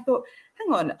 And then I thought,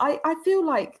 hang on, I feel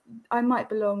like I might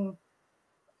belong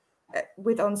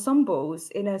with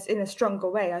ensembles in a stronger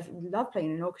way. I love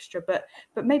playing in an orchestra, but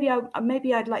maybe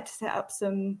I'd like to set up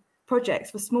some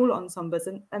projects for smaller ensembles,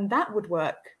 and that would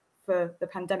work for the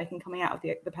pandemic and coming out of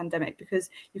the pandemic, because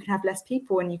you can have less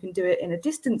people and you can do it in a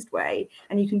distanced way,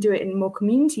 and you can do it in more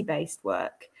community-based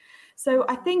work. So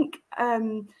I think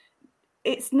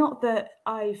it's not that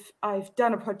I've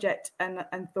done a project and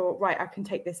thought, right, I can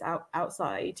take this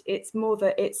outside. It's more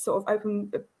that it's sort of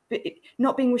open,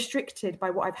 not being restricted by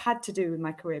what I've had to do in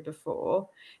my career before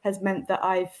has meant that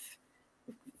I've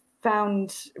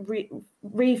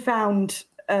refound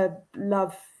a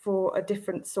love for a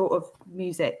different sort of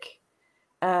music.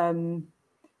 Yeah.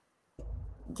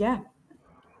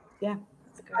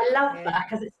 I love that,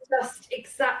 because it's just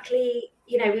exactly,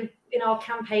 in our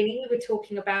campaigning, we were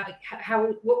talking about how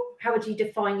would you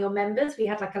define your members? We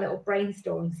had like a little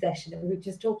brainstorming session, and we were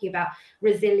just talking about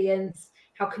resilience,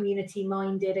 how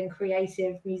community-minded and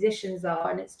creative musicians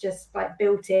are, and it's just like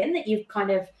built in that you've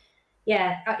kind of,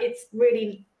 it's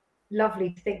really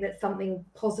lovely to think that something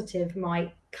positive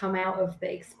might come out of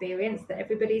the experience that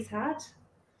everybody's had.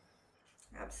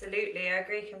 Absolutely, I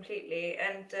agree completely.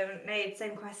 And Nade,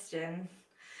 same question.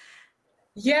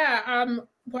 Yeah,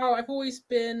 well, I've always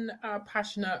been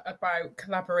passionate about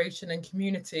collaboration and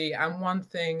community, and one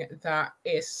thing that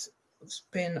it's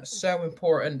been so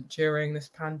important during this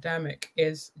pandemic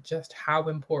is just how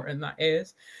important that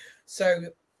is. So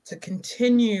to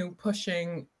continue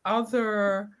pushing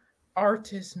other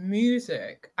artists'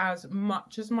 music as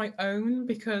much as my own,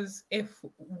 because if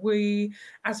we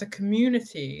as a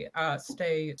community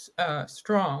stay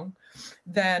strong,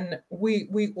 then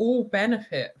we all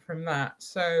benefit from that.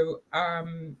 So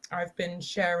I've been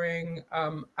sharing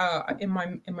in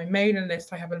my mailing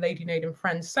list, I have a Lady Nade and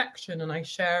Friends section, and I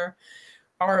share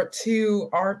our two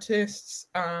artists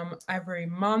every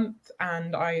month,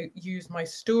 and I use my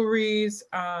stories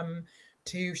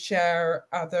to share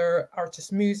other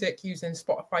artists' music using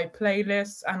Spotify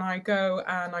playlists. And I go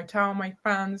and I tell my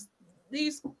fans,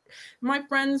 my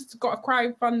friends got a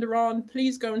crowdfunder on,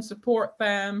 please go and support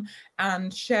them,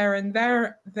 and sharing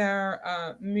their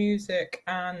music.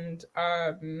 And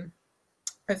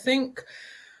I think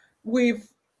we've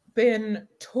been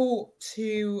taught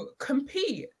to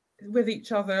compete with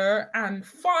each other and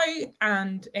fight,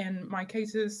 and in my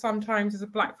cases sometimes as a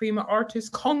Black female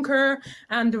artist, conquer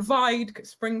and divide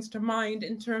springs to mind,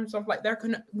 in terms of like they're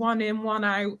one in one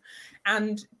out,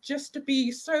 and just to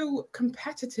be so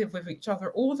competitive with each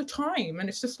other all the time. And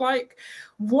it's just like,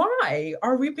 why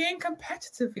are we being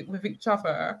competitive with each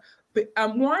other? But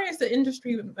why is the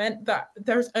industry meant that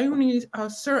there's only a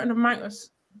certain amount of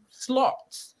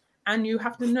slots and you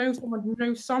have to know someone who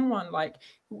knows someone? Like,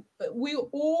 we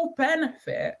all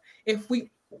benefit if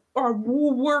we are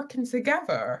all working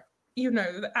together. You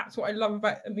know, that's what I love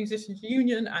about the Musicians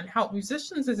Union and Help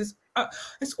Musicians, is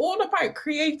it's all about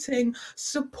creating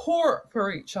support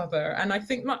for each other. And I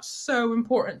think that's so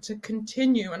important to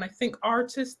continue. And I think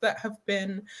artists that have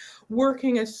been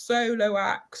working as solo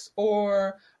acts,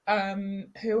 or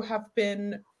who have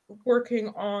been working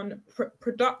on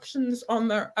productions on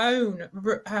their own,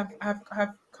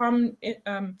 have come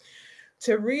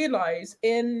to realize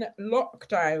in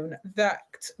lockdown that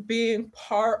being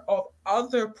part of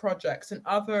other projects and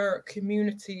other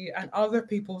community and other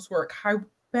people's work, how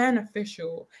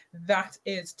beneficial that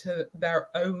is to their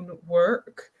own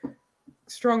work.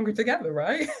 Stronger together,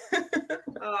 right?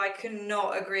 Oh, I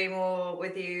cannot agree more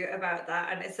with you about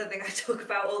that. And it's something I talk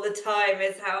about all the time,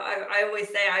 is how I always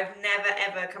say I've never,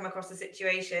 ever come across a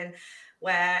situation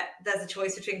where there's a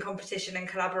choice between competition and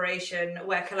collaboration,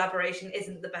 where collaboration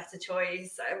isn't the better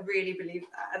choice. I really believe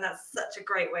that. And that's such a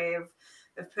great way of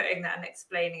putting that and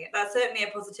explaining it. That's certainly a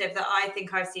positive that I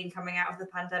think I've seen coming out of the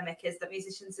pandemic, is that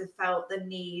musicians have felt the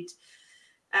need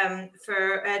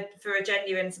for a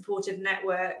genuine supportive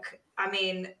network. I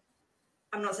mean,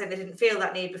 I'm not saying they didn't feel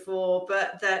that need before,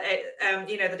 but that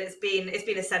that it's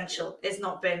been essential. It's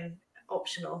not been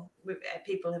optional.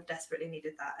 People have desperately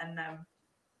needed that, and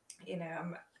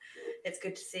it's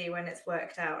good to see when it's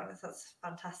worked out, and that's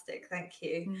fantastic. Thank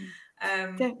you.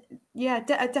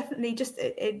 Definitely. Just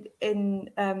in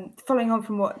following on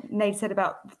from what Nade said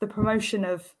about the promotion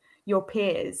of your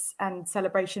peers and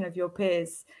celebration of your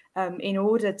peers, in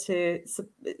order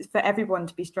for everyone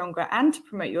to be stronger and to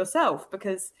promote yourself,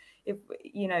 because if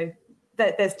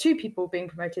there's two people being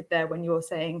promoted there when you're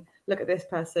saying, look at this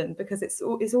person, because it's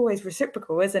always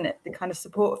reciprocal, isn't it? The kind of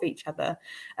support of each other.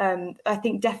 I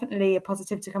think definitely a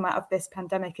positive to come out of this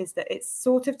pandemic is that it's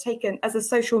sort of taken, as a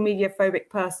social media phobic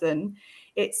person,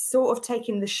 it's sort of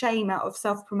taken the shame out of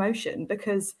self-promotion,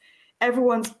 because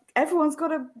everyone's got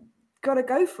to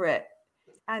go for it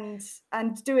and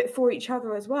do it for each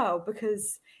other as well.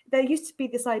 Because there used to be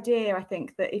this idea, I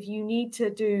think, that if you need to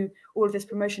do all of this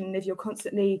promotion, and if you're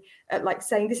constantly like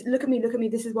saying, this, look at me,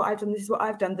 this is what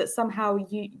I've done, that somehow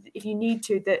if you need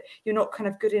to, that you're not kind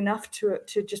of good enough to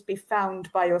just be found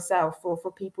by yourself, or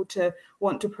for people to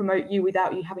want to promote you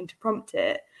without you having to prompt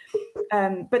it.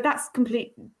 But that's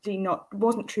completely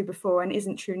wasn't true before and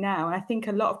isn't true now. And I think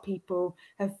a lot of people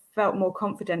have felt more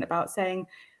confident about saying,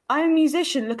 I'm a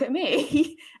musician, look at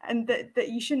me, and that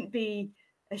you shouldn't be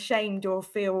ashamed or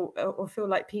feel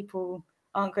like people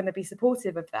aren't going to be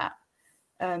supportive of that.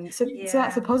 So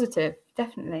that's a positive,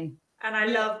 definitely. And I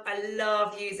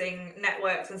love using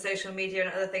networks and social media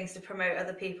and other things to promote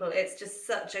other people. It's just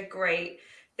such a great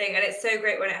thing, and it's so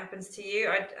great when it happens to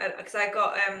you. Because I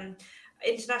got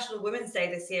International Women's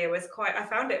Day this year I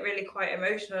found it really quite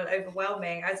emotional and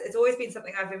overwhelming. It's always been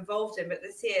something I've involved in, but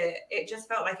this year it just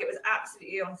felt like it was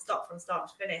absolutely on stop from start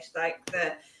to finish. Like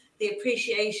the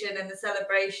appreciation and the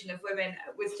celebration of women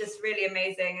was just really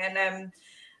amazing. And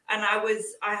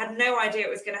I had no idea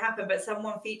it was going to happen, but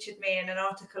someone featured me in an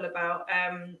article about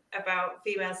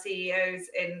female CEOs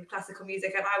in classical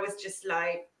music, and I was just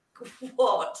like,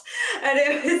 what? And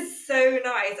it was so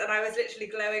nice, and I was literally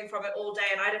glowing from it all day,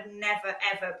 and I'd have never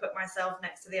ever put myself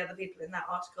next to the other people in that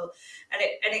article, and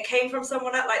it came from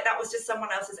someone else. Like, that was just someone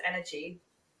else's energy.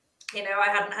 I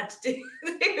hadn't had to do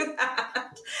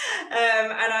that,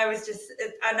 and I was just,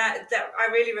 and I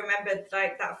really remembered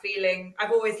like that feeling.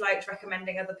 I've always liked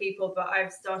recommending other people, but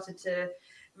I've started to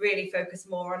really focus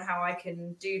more on how I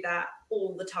can do that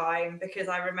all the time, because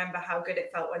I remember how good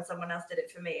it felt when someone else did it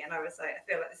for me, and I was like, I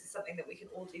feel like this is something that we can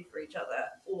all do for each other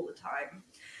all the time.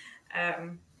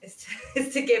 Is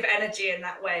to give energy in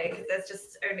that way, because there's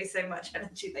just only so much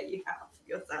energy that you have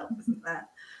yourself, isn't there?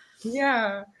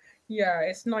 Yeah,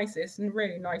 it's nice. It's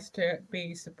really nice to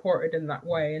be supported in that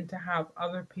way, and to have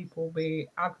other people be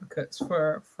advocates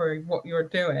for what you're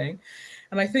doing.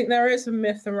 And I think there is a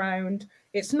myth around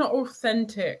it's not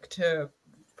authentic to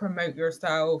promote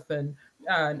yourself and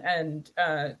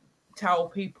tell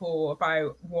people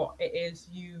about what it is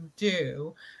you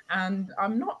do. And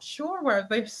I'm not sure where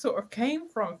this sort of came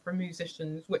from for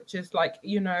musicians, which is like,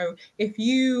 if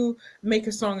you make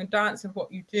a song and dance of what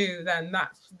you do, then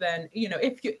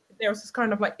if you, there's this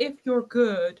kind of like, if you're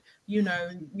good,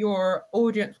 your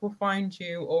audience will find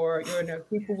you, or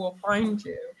people will find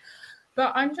you.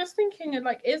 But I'm just thinking,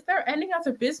 like, is there any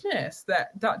other business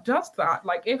that does that?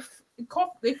 Like,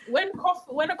 when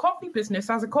a coffee business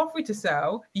has a coffee to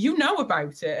sell, you know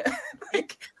about it.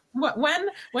 Like,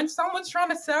 when someone's trying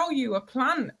to sell you a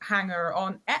plant hanger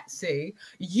on Etsy,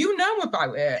 you know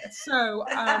about it. So,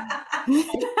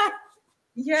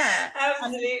 yeah,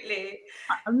 absolutely.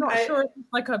 I'm not sure if it's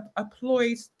like a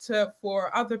ploy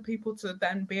for other people to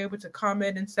then be able to come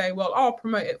in and say, well, I'll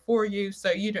promote it for you so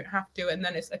you don't have to, and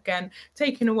then it's again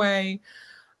taken away.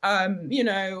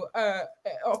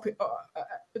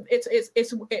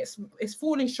 It's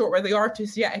falling short where the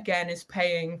artist yet again is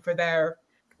paying for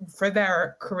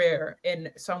their career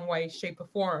in some way, shape or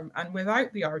form, and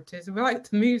without the artist, without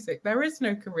the music, there is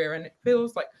no career. And it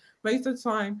feels like most of the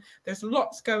time there's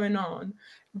lots going on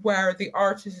where the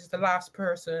artist is the last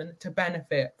person to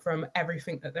benefit from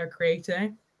everything that they're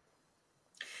creating.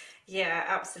 Yeah,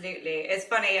 absolutely. It's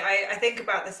funny. I think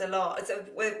about this a lot. So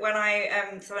when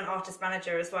I'm an artist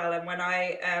manager as well, and when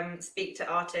I speak to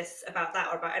artists about that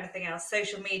or about anything else,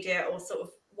 social media or sort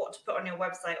of what to put on your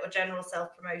website or general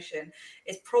self-promotion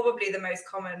is probably the most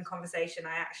common conversation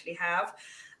I actually have.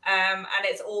 And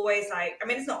it's always like, I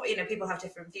mean, it's not, people have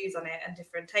different views on it and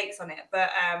different takes on it,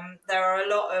 but there are a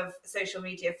lot of social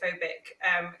media phobic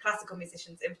classical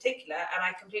musicians in particular, and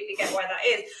I completely get why that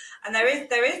is. And there is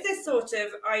this sort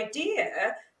of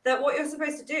idea that what you're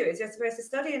supposed to do is you're supposed to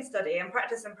study and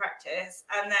practice,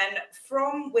 and then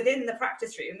from within the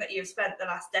practice room that you've spent the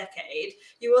last decade,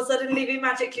 you will suddenly be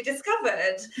magically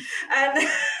discovered. And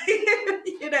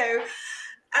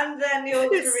and then your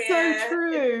career. It's so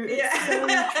true. Yeah.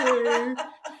 It's so true.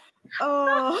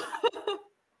 Oh.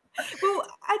 Well,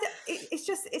 it's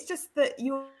just that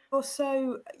you're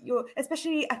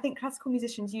especially, I think, classical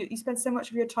musicians, you spend so much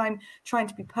of your time trying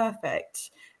to be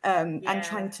perfect, and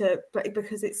trying to,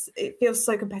 because it feels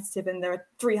so competitive, and there are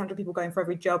 300 people going for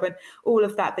every job and all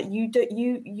of that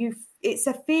it's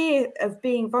a fear of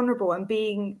being vulnerable and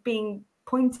being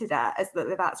pointed at as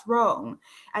that's wrong.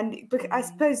 And I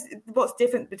suppose what's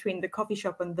different between the coffee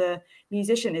shop and the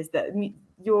musician is that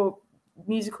your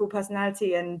musical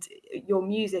personality and your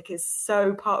music is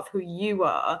so part of who you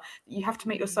are, you have to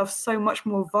make yourself so much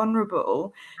more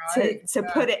vulnerable to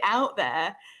put it out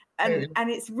there. And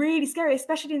it's really scary,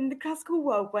 especially in the classical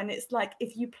world, when it's like,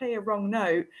 if you play a wrong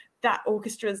note, that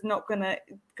orchestra is not gonna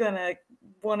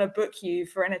want to book you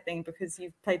for anything because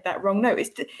you've played that wrong note.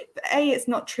 It's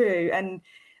not true. And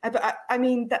but I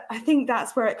mean, I think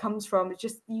that's where it comes from. It's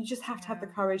just, you just have to have the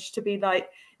courage to be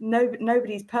like, no,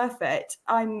 nobody's perfect.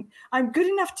 I'm good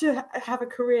enough to have a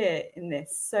career in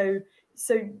this. So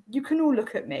you can all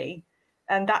look at me,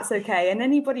 and that's okay. And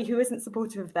anybody who isn't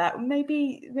supportive of that,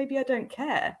 maybe I don't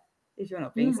care if you're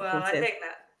not being supportive. Well, I think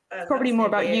that's probably more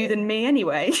about you than me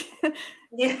anyway.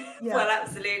 Yeah, well,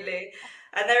 absolutely.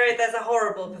 And there's a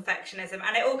horrible perfectionism,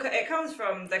 and it comes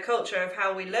from the culture of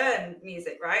how we learn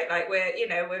music, right? Like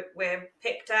we're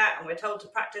picked at, and we're told to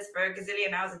practice for a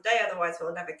gazillion hours a day, otherwise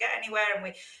we'll never get anywhere. And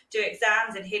we do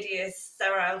exams in hideous,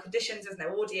 sterile conditions with no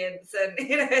audience, and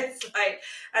it's like,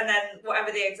 and then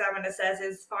whatever the examiner says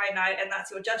is finite, and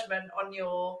that's your judgment on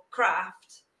your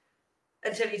craft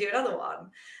until you do another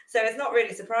one. So it's not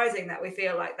really surprising that we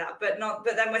feel like that, but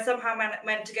then we're somehow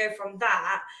meant to go from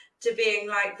that to being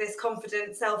like this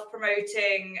confident,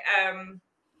 self-promoting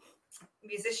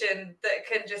musician that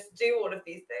can just do all of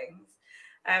these things.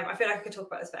 I feel like I could talk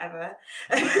about this forever.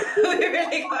 We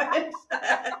really could.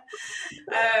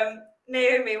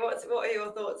 Naomi, what are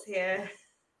your thoughts here?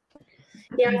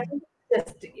 Yeah, I think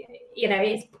just,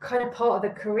 it's kind of part of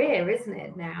the career, isn't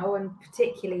it, now, and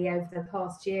particularly over the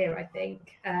past year, I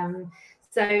think.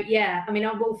 So, yeah, I mean,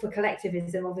 I'm all for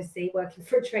collectivism, obviously, working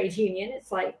for a trade union.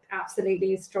 It's like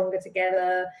absolutely stronger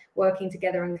together, working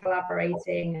together and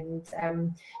collaborating,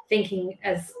 and thinking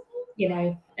as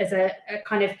a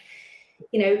kind of,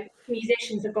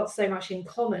 musicians have got so much in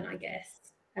common, I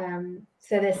guess.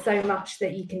 So there's so much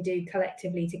that you can do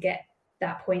collectively to get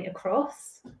that point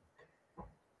across.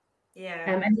 Yeah,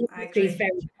 and the industry is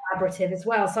very collaborative as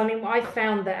well. So, I mean, I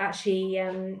found that actually,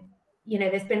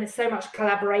 there's been so much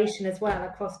collaboration as well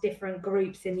across different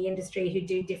groups in the industry who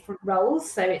do different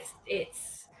roles. So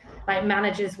it's like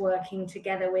managers working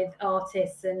together with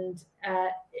artists and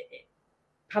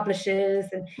publishers,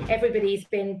 and everybody's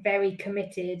been very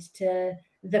committed to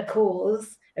the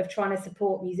cause of trying to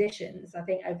support musicians, I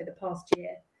think, over the past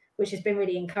year, which has been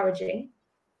really encouraging.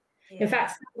 In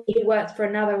fact, somebody who works for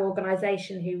another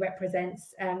organisation who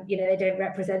represents, they don't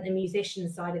represent the musician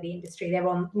side of the industry, they're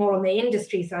more on the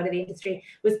industry side of the industry,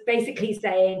 was basically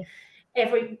saying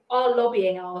our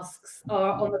lobbying asks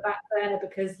are on the back burner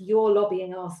because your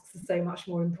lobbying asks are so much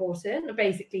more important.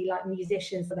 Basically, like,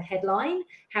 musicians are the headline,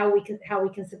 how we can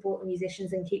support the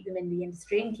musicians and keep them in the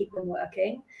industry and keep them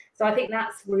working. So I think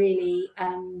that's really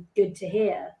good to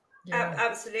hear. Yeah.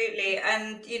 Absolutely.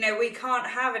 And, we can't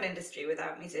have an industry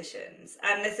without musicians.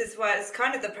 And this is where it's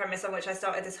kind of the premise on which I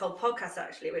started this whole podcast,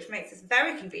 actually, which makes this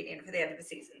very convenient for the end of the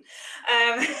season,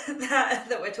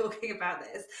 that we're talking about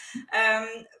this.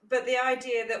 But the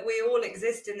idea that we all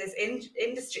exist in this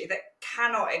industry that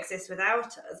cannot exist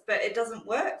without us, but it doesn't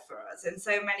work for us in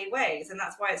so many ways. And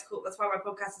that's why it's called, that's why my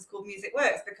podcast is called Music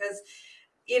Works, because,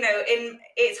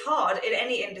 it's hard in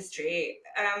any industry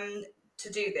to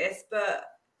do this, but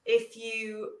if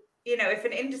if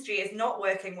an industry is not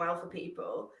working well for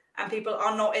people and people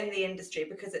are not in the industry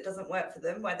because it doesn't work for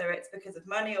them, whether it's because of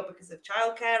money or because of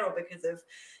childcare or because of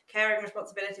caring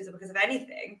responsibilities or because of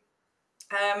anything,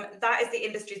 that is the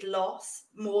industry's loss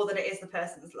more than it is the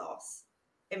person's loss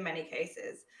in many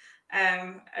cases.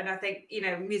 And I think,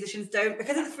 musicians don't,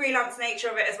 because of the freelance nature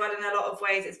of it as well, in a lot of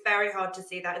ways, it's very hard to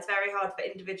see that. It's very hard for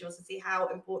individuals to see how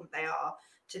important they are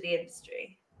to the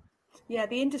industry. Yeah,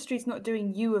 the industry's not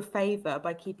doing you a favour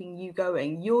by keeping you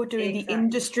going. You're doing the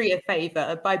industry a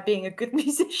favour by being a good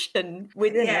musician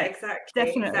within it. Yeah, exactly.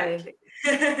 Definitely.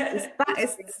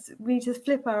 Exactly. We just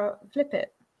flip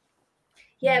it.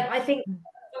 Yeah, I think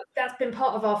that's been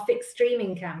part of our fixed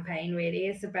streaming campaign, really.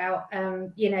 It's about,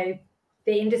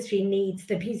 the industry needs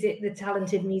the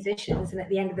talented musicians, and at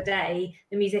the end of the day,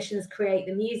 the musicians create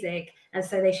the music, and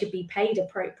so they should be paid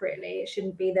appropriately. It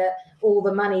shouldn't be that all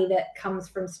the money that comes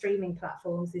from streaming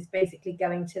platforms is basically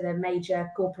going to the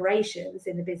major corporations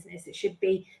in the business. It should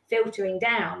be filtering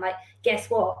down. Like,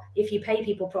 guess what? If you pay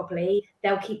people properly,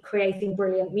 they'll keep creating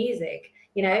brilliant music.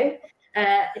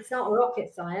 It's not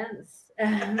rocket science.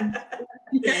 If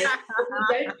we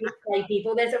don't pay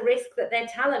people, there's a risk that their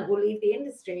talent will leave the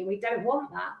industry, and we don't want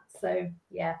that. So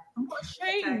yeah, what a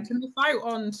shame to miss out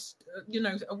on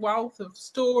a wealth of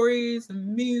stories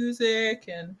and music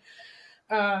and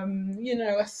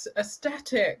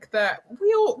aesthetic that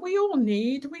we all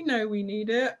need. We know we need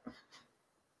it.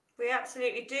 We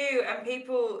absolutely do. And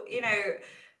people,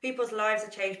 people's lives are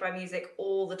changed by music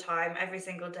all the time, every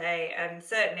single day, and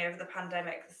certainly over the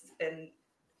pandemic, this has been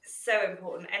so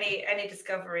important. Any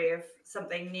discovery of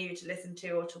something new to listen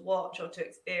to or to watch or to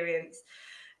experience.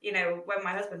 When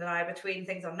my husband and I are between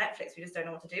things on Netflix, we just don't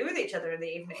know what to do with each other in the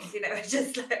evenings. It's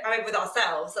just like, with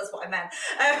ourselves. That's what I meant.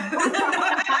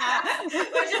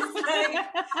 We're just like,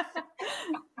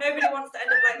 nobody wants to end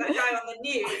up like that guy on the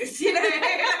news.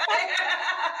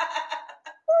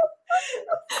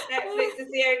 Netflix is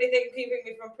the only thing keeping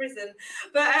me from prison.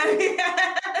 But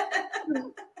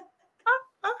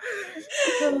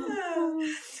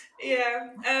yeah.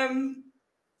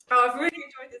 I've really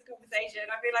enjoyed this conversation.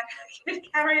 I feel like I could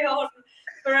carry on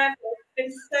forever. It's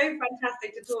been so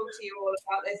fantastic to talk to you all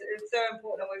about this. It's so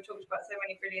important, and we've talked about so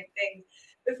many brilliant things.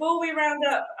 Before we round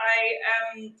up,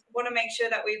 I want to make sure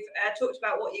that we've talked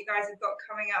about what you guys have got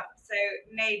coming up. So,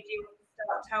 Nade, do you want to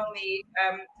start? Tell me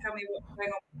what's going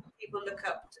on. People look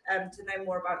up to know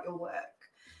more about your work.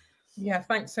 Yeah,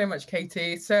 thanks so much,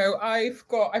 Katie. So I've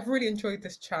really enjoyed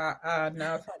this chat, and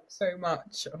thanks so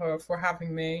much for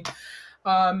having me.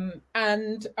 And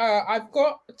I've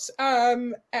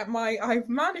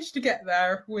managed to get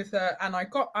there with and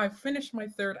I've finished my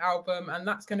third album, and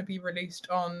that's going to be released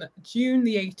on June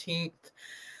the 18th.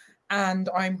 And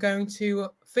I'm going to,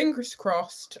 fingers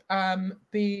crossed,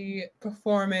 be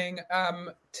performing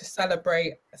to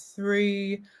celebrate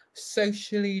 3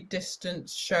 socially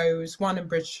distanced shows, one in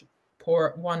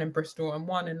Bridgeport, one in Bristol, and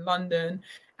one in London.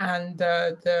 And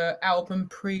the album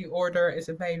pre-order is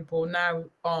available now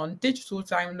on digital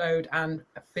download and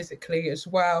physically as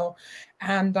well.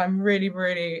 And I'm really,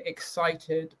 really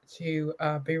excited to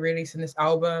be releasing this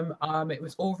album. It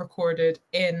was all recorded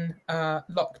in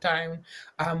lockdown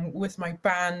with my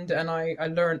band, and I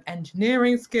learned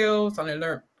engineering skills and I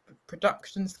learned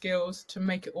production skills to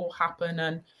make it all happen.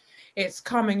 And it's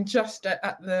coming just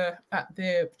at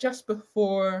the just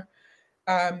before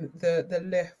the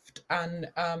lift, and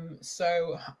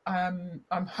so I'm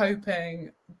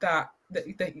hoping that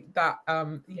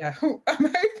I'm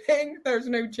hoping there's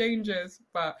no changes,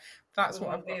 but that's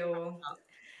what I've got.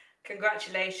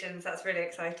 Congratulations, that's really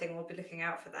exciting. We'll be looking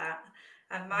out for that.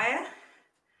 And Maya?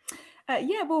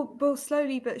 Yeah, well,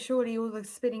 slowly but surely, all the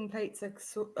spinning plates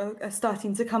are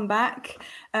starting to come back,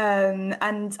 and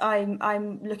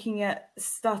I'm looking at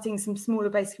starting some smaller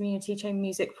based community chamber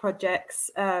music projects.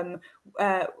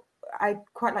 I'd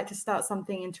quite like to start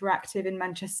something interactive in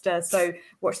Manchester, so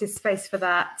watch this space for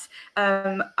that.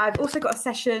 I've also got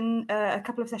a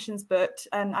couple of sessions booked,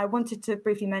 and I wanted to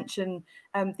briefly mention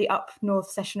the Up North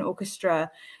Session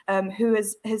Orchestra, who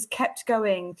has kept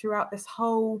going throughout this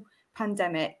whole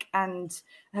pandemic and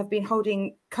have been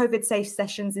holding COVID safe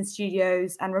sessions in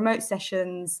studios and remote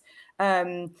sessions,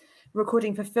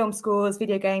 recording for film scores,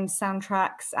 video games,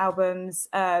 soundtracks, albums,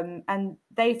 and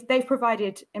they've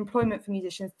provided employment for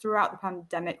musicians throughout the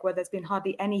pandemic where there's been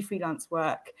hardly any freelance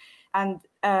work. And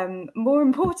more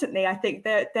importantly, I think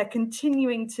they're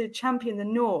continuing to champion the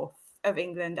north of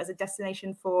England as a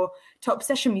destination for top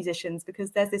session musicians, because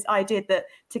there's this idea that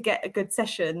to get a good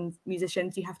session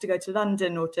musicians you have to go to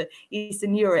London or to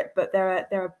Eastern Europe, but there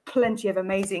are plenty of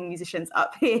amazing musicians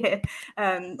up here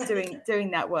doing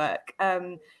that work.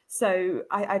 So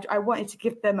I wanted to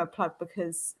give them a plug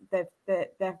because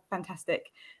they're fantastic.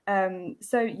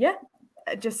 So yeah,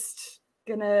 just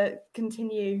gonna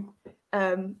continue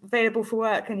available for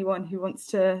work. Anyone who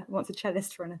wants a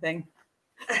cellist for anything.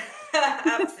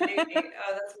 Absolutely.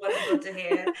 Oh, that's wonderful to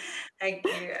hear. Thank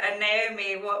you. And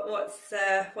Naomi, what's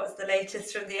the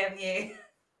latest from the MU?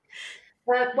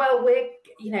 Well, we're,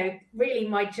 really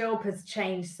my job has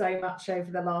changed so much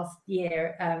over the last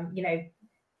year.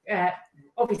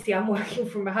 Obviously I'm working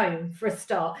from home for a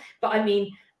start, but I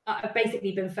mean, I've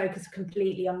basically been focused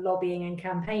completely on lobbying and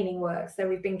campaigning work. So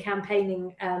we've been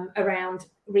campaigning around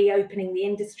reopening the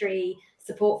industry,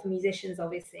 support for musicians,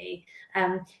 obviously.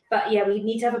 But yeah, we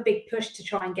need to have a big push to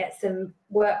try and get some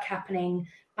work happening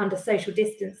under social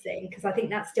distancing, because I think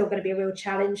that's still going to be a real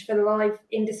challenge for the live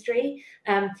industry.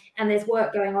 And there's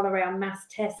work going on around mass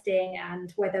testing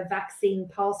and whether vaccine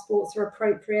passports are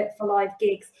appropriate for live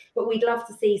gigs. But we'd love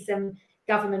to see some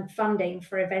government funding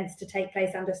for events to take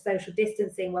place under social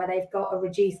distancing where they've got a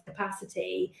reduced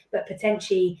capacity, but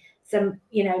potentially some,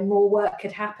 more work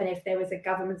could happen if there was a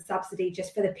government subsidy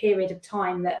just for the period of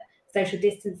time that social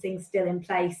distancing is still in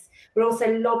place. We're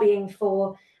also lobbying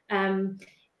for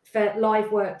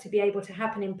live work to be able to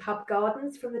happen in pub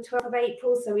gardens from the 12th of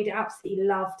April. So we'd absolutely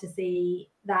love to see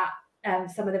that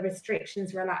some of the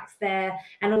restrictions relaxed there,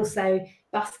 and also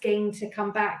busking to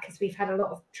come back, because we've had a lot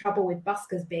of trouble with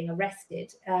buskers being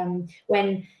arrested,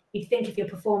 when you'd think if you're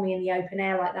performing in the open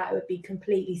air like that, it would be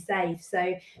completely safe.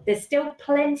 So there's still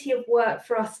plenty of work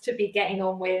for us to be getting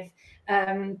on with,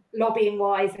 lobbying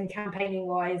wise and campaigning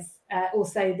wise.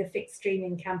 Also, the fixed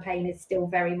streaming campaign is still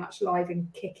very much live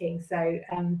and kicking. So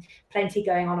plenty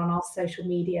going on our social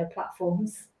media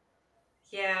platforms.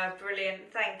 Yeah, brilliant.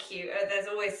 Thank you. There's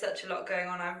always such a lot going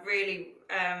on. I've really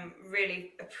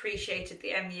appreciated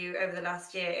the MU over the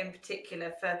last year, in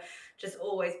particular, for just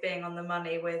always being on the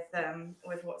money with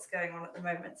what's going on at the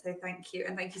moment. So thank you,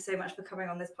 and thank you so much for coming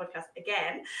on this podcast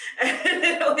again.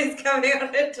 Always coming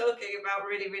on and talking about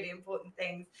really, really important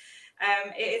things.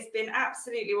 It has been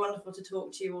absolutely wonderful to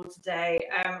talk to you all today.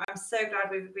 I'm so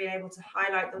glad we've been able to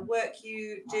highlight the work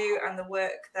you do and the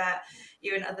work that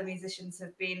you and other musicians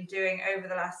have been doing over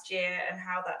the last year and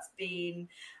how that's been.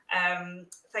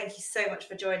 Thank you so much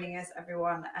for joining us,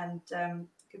 everyone, and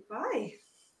goodbye.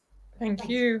 Thank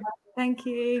you. Thank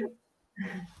you.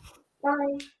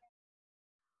 Bye.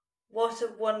 What a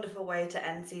wonderful way to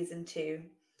end season 2.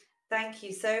 Thank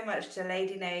you so much to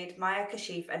Lady Nade, Maya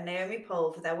Kashif and Naomi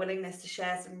Poll for their willingness to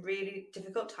share some really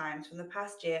difficult times from the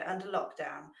past year under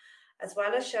lockdown, as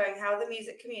well as showing how the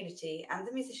music community and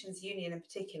the Musicians Union in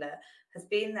particular has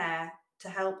been there to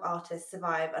help artists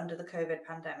survive under the COVID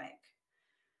pandemic.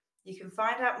 You can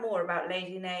find out more about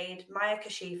Lady Nade, Maya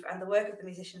Kashif and the work of the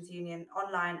Musicians Union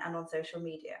online and on social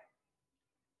media.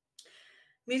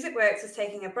 Music Works is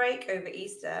taking a break over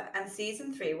Easter, and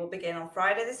season 3 will begin on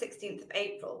Friday the 16th of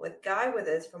April with Guy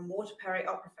Withers from Waterperry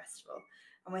Opera Festival.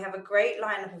 And we have a great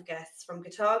lineup of guests, from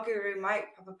guitar guru Mike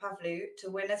Papapavlou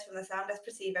to winners from the Sound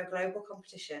Espressivo Global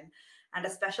Competition, and a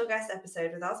special guest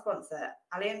episode with our sponsor,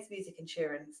 Allianz Music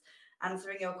Insurance,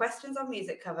 answering your questions on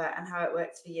music cover and how it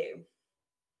works for you.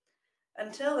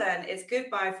 Until then, it's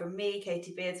goodbye from me,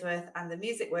 Katie Beardsworth, and the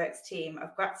Music Works team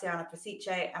of Graziana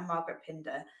Prasice and Margaret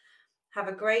Pinder. Have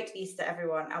a great Easter,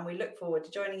 everyone, and we look forward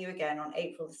to joining you again on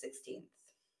April the 16th.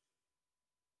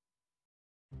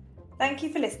 Thank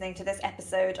you for listening to this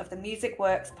episode of the Music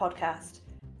Works podcast.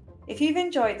 If you've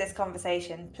enjoyed this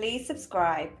conversation, please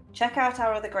subscribe, check out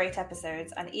our other great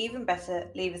episodes, and even better,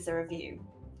 leave us a review.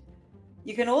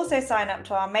 You can also sign up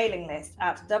to our mailing list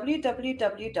at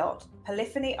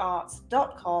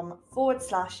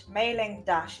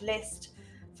www.polyphonyarts.com/mailing-list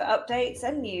for updates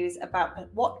and news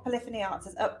about what Polyphony Arts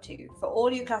is up to for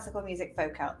all you classical music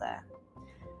folk out there.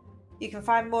 You can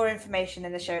find more information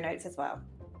in the show notes as well.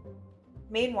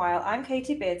 Meanwhile, I'm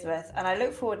Katie Beardsworth, and I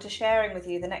look forward to sharing with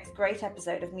you the next great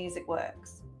episode of Music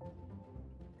Works.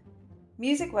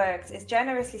 Music Works is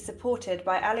generously supported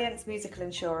by Allianz Musical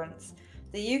Insurance,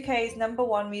 the UK's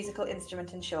 #1 musical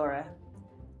instrument insurer.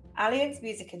 Allianz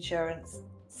Music Insurance,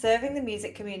 serving the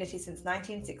music community since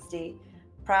 1960,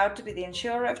 proud to be the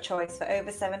insurer of choice for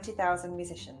over 70,000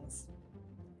 musicians.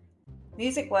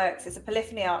 Music Works is a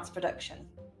Polyphony Arts production.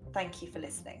 Thank you for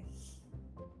listening.